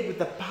was led with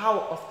the power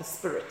of the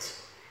Spirit.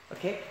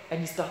 Okay? And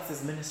he starts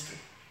his ministry.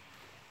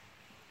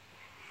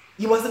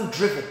 He wasn't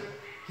driven.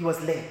 He was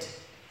led.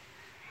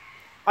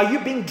 Are you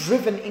being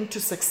driven into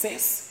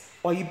success?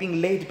 Or are you being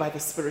led by the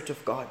Spirit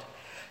of God?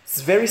 It's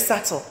very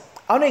subtle.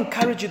 I want to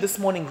encourage you this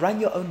morning, run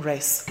your own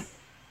race.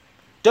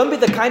 Don't be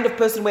the kind of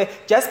person where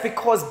just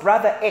because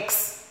brother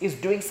X is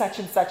doing such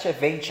and such a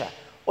venture,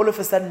 all of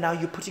a sudden now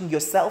you're putting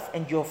yourself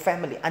and your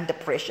family under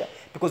pressure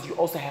because you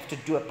also have to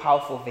do a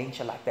powerful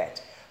venture like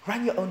that.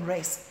 Run your own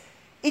race.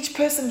 Each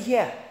person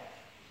here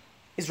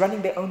is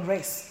running their own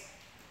race.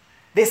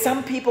 There's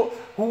some people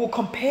who will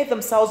compare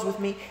themselves with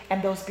me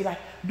and they'll be like,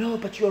 no,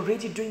 but you're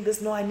already doing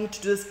this. No, I need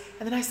to do this.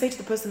 And then I say to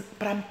the person,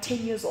 but I'm 10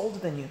 years older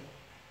than you.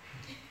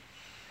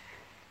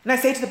 And I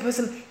say to the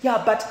person,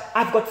 yeah, but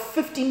I've got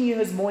 15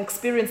 years more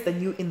experience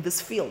than you in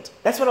this field.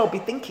 That's what I'll be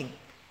thinking.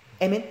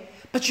 Amen?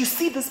 But you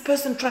see this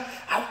person try,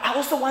 I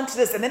also want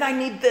this, and then I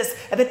need this.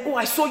 And then, oh,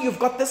 I saw you've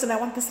got this and I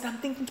want this. And I'm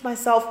thinking to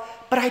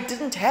myself, but I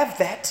didn't have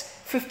that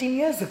 15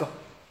 years ago.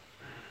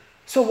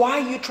 So why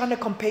are you trying to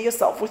compare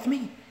yourself with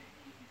me?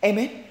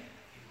 Amen?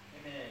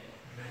 Amen.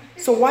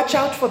 So watch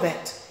out for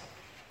that.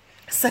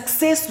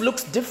 Success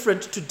looks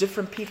different to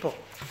different people.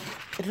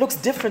 It looks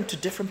different to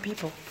different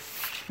people.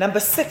 Number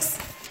 6,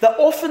 the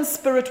orphan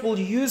spirit will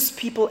use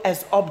people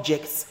as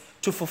objects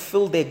to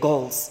fulfill their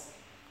goals.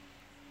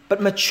 But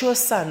mature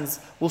sons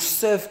will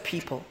serve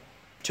people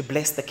to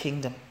bless the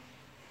kingdom.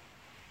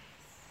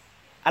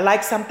 I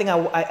like something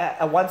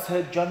I once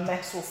heard John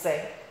Maxwell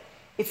say.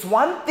 It's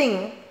one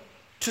thing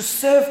to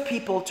serve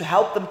people to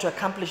help them to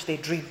accomplish their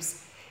dreams.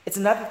 It's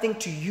another thing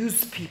to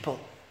use people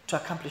to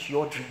accomplish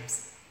your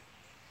dreams.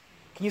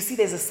 Can you see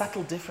there's a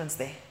subtle difference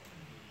there?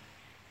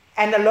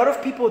 And a lot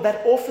of people,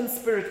 that orphan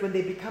spirit, when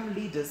they become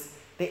leaders,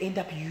 they end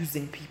up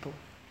using people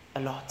a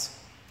lot.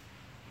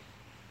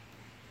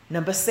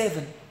 Number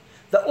 7,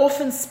 the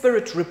orphan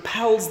spirit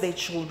repels their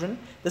children.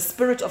 The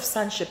spirit of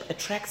sonship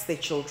attracts their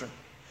children.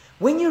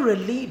 When you're a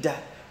leader,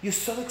 you're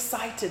so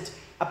excited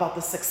about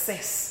the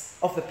success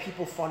of the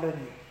people following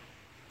you.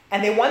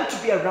 And they want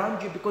to be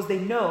around you because they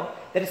know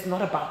that it's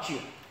not about you.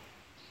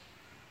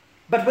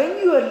 But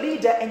when you're a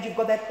leader and you've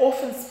got that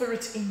orphan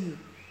spirit in you,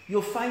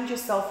 you'll find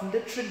yourself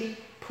literally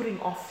putting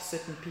off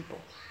certain people.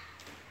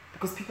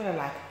 Because people are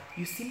like,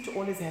 you seem to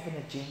always have an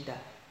agenda.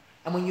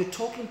 And when you're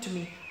talking to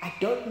me, I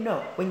don't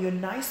know. When you're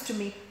nice to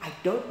me, I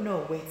don't know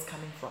where it's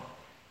coming from.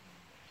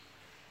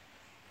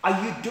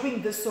 Are you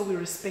doing this so we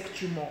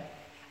respect you more?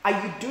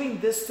 Are you doing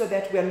this so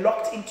that we're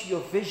locked into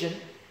your vision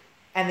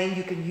and then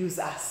you can use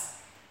us?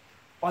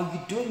 Or are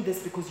you doing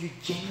this because you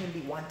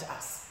genuinely want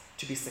us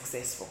to be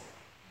successful?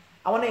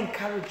 I want to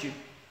encourage you.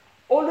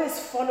 Always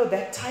follow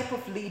that type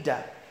of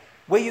leader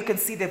where you can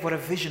see they've got a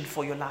vision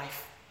for your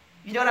life.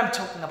 You know what I'm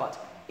talking about?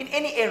 In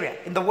any area,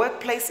 in the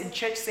workplace, in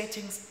church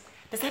settings,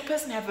 does that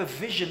person have a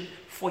vision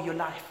for your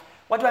life?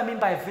 What do I mean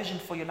by a vision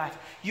for your life?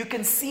 You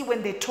can see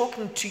when they're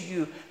talking to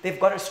you, they've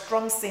got a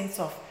strong sense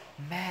of,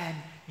 man,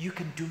 you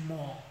can do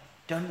more.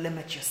 Don't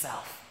limit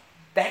yourself.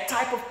 That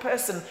type of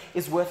person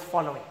is worth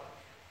following.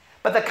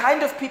 But the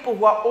kind of people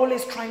who are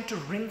always trying to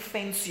ring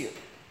fence you,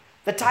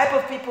 the type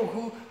of people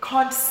who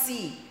can't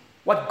see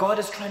what God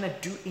is trying to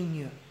do in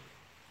you,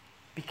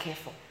 be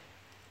careful.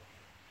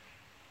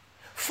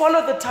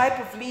 Follow the type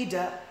of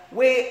leader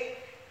where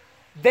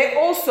they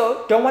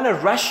also don't want to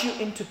rush you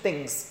into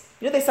things.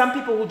 You know, there's some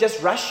people who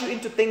just rush you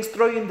into things,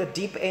 throw you in the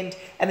deep end,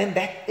 and then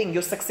that thing,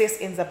 your success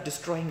ends up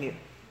destroying you.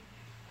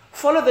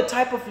 Follow the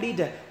type of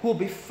leader who will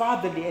be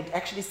fatherly and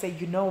actually say,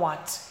 you know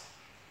what?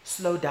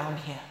 Slow down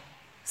here.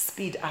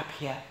 Speed up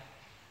here.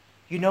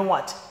 You know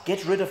what?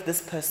 Get rid of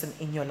this person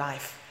in your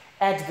life.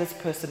 Add this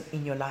person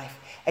in your life.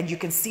 And you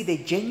can see they're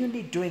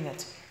genuinely doing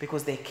it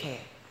because they care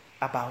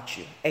about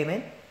you.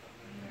 Amen?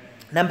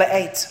 Number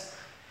 8.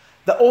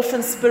 The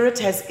orphan spirit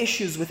has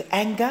issues with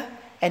anger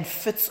and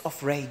fits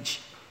of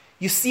rage.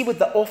 You see, with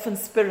the orphan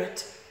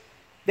spirit,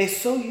 they're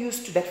so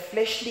used to that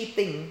fleshly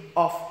thing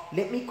of,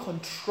 let me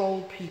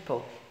control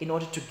people in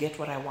order to get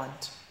what I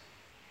want.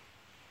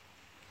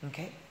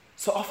 Okay?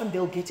 So often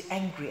they'll get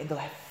angry and they'll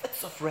have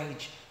fits of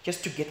rage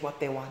just to get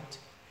what they want.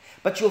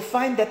 But you'll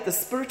find that the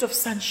spirit of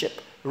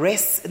sonship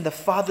rests in the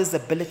Father's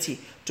ability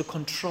to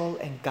control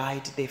and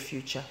guide their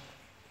future.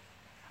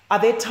 Are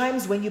there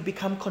times when you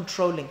become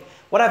controlling?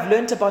 What I've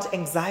learned about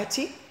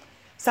anxiety,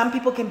 Some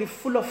people can be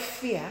full of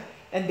fear,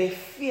 and their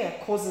fear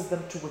causes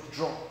them to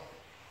withdraw.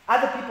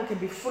 Other people can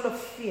be full of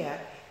fear,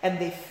 and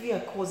their fear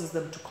causes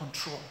them to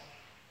control.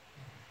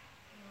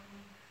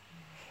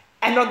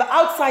 And on the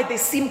outside, they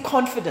seem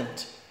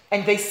confident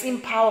and they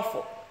seem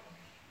powerful,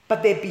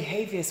 but their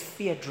behavior is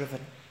fear-driven.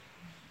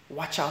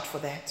 Watch out for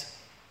that.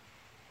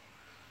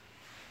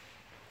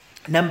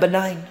 Number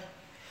 9,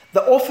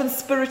 the orphan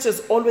spirit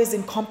is always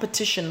in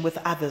competition with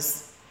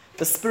others.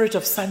 The spirit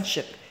of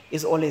sonship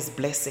is always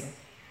blessing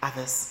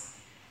others.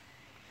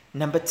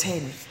 Number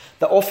 10,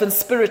 the orphan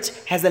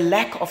spirit has a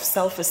lack of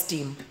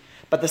self-esteem,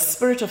 but the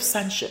spirit of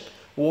sonship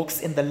walks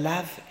in the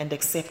love and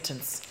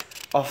acceptance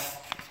of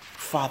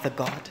Father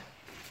God.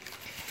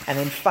 And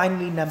then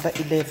finally, number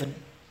 11,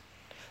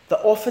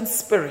 the orphan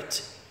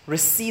spirit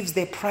receives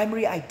their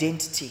primary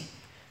identity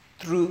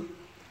through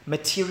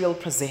material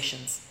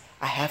possessions.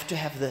 I have to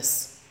have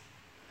this.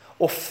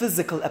 Or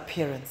physical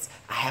appearance.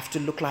 I have to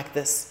look like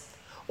this.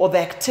 Or the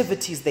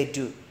activities they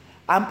do.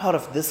 I'm part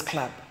of this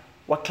club.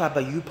 What club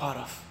are you part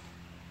of?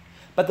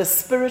 But the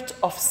spirit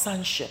of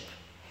sonship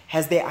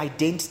has their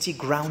identity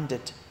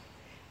grounded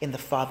in the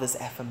Father's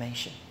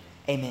affirmation.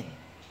 Amen.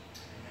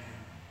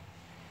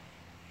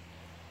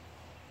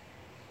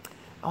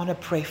 I want to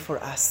pray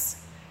for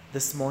us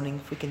this morning.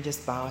 If we can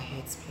just bow our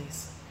heads,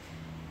 please.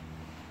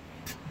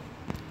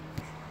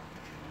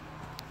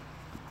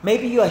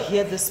 Maybe you are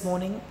here this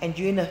morning and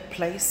you're in a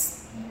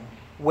place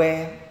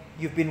where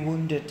you've been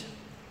wounded.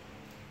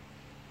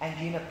 And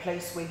you're in a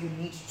place where you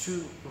need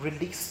to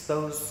release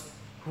those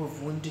who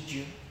have wounded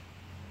you.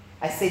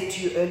 I said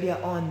to you earlier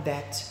on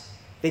that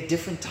there are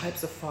different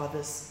types of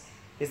fathers.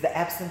 There's the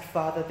absent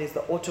father, there's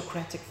the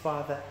autocratic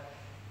father,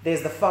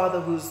 there's the father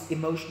who's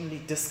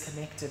emotionally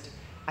disconnected.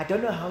 I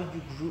don't know how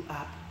you grew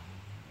up,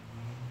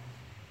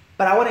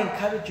 but I want to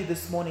encourage you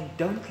this morning,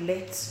 don't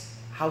let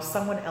how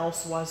someone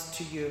else was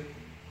to you,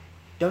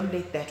 don't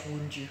let that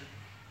wound you.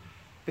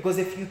 Because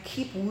if you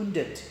keep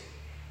wounded,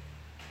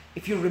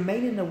 if you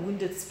remain in a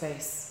wounded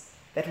space,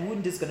 that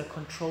wound is going to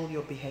control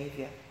your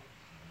behavior.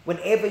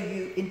 Whenever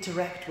you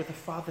interact with a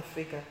father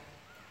figure,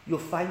 you'll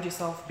find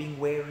yourself being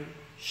wary,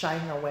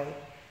 shying away,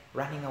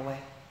 running away.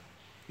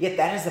 Yet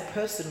that is a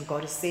person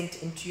God has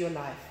sent into your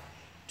life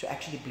to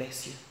actually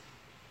bless you.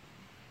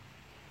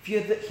 If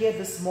you're here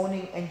this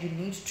morning and you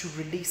need to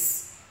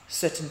release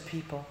certain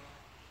people,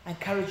 I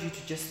encourage you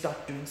to just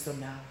start doing so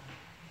now.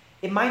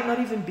 It might not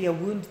even be a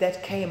wound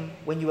that came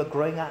when you were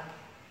growing up.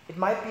 It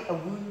might be a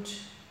wound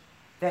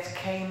that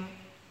came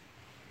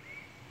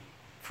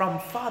from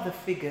father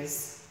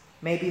figures,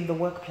 maybe in the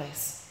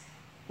workplace,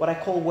 what I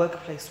call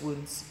workplace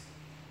wounds.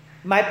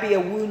 It might be a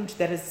wound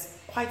that is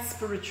quite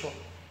spiritual,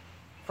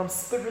 from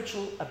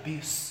spiritual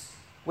abuse,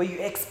 where you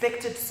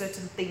expected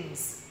certain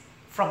things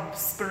from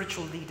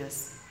spiritual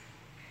leaders,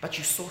 but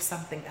you saw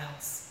something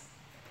else.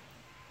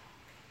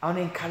 I want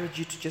to encourage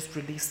you to just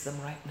release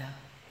them right now.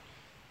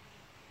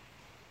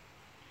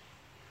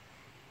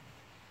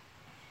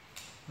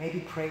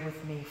 Maybe pray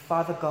with me.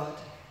 Father God,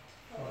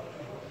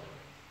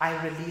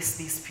 I release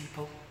these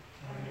people.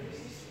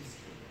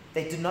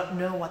 They do not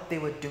know what they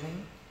were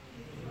doing.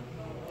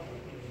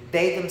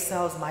 They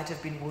themselves might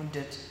have been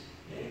wounded.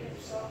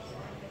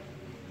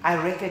 I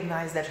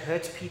recognize that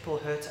hurt people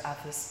hurt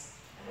others.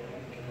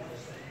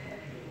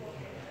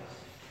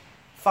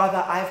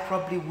 Father, I've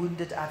probably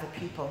wounded other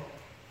people,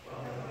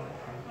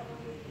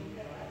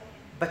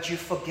 but you've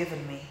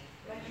forgiven me.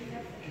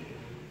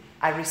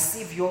 I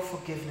receive your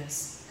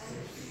forgiveness,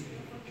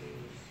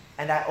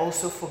 and I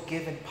also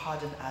forgive and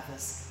pardon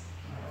others.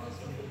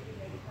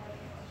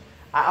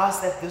 I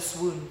ask that this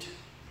wound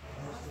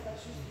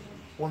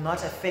will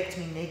not affect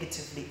me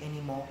negatively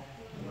anymore.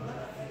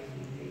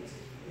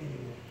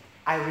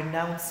 I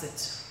renounce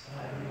it.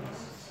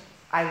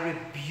 I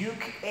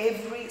rebuke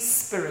every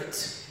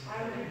spirit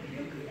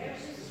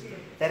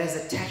that has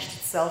attached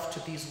itself to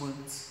these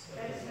wounds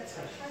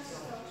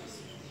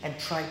and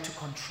tried to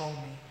control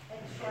me.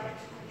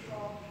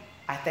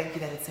 I thank you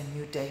that it's a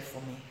new day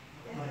for me.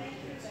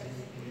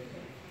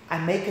 I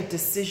make a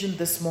decision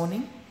this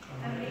morning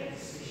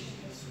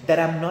that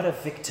I'm not a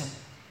victim,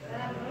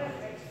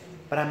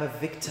 but I'm a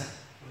victor.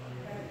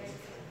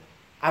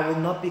 I will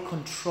not be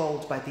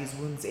controlled by these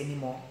wounds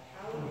anymore.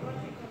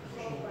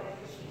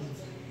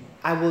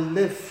 I will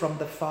live from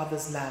the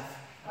Father's love.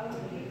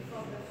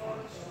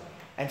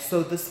 And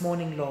so this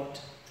morning, Lord,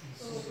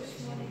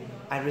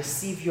 I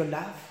receive your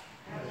love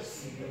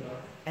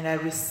and I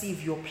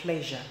receive your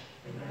pleasure.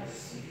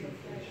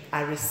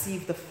 I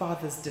receive the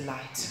Father's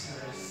delight.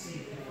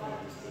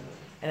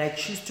 And I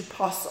choose to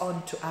pass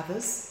on to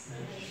others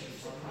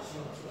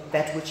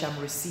that which I'm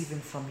receiving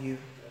from you.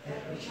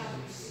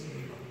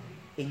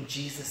 In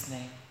Jesus'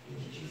 name.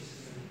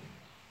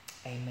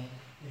 Amen.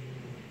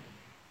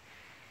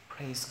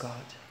 Praise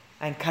God.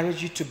 I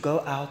encourage you to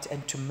go out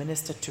and to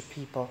minister to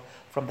people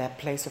from that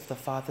place of the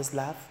Father's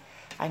love.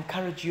 I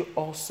encourage you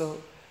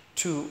also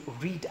to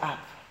read up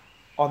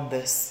on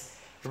this.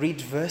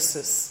 Read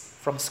verses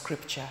from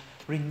Scripture.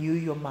 Renew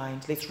your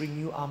mind. Let's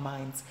renew our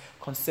minds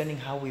concerning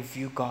how we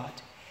view God.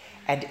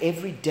 And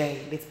every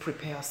day, let's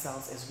prepare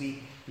ourselves as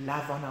we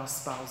love on our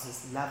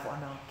spouses, love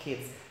on our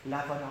kids,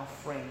 love on our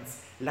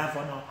friends, love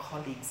on our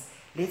colleagues.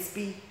 Let's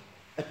be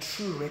a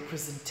true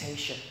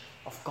representation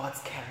of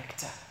God's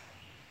character.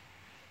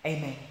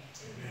 Amen.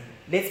 Amen.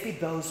 Let's be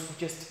those who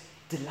just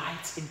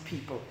delight in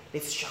people.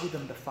 Let's show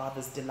them the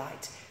Father's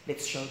delight.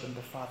 Let's show them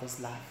the Father's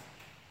love.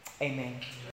 Amen.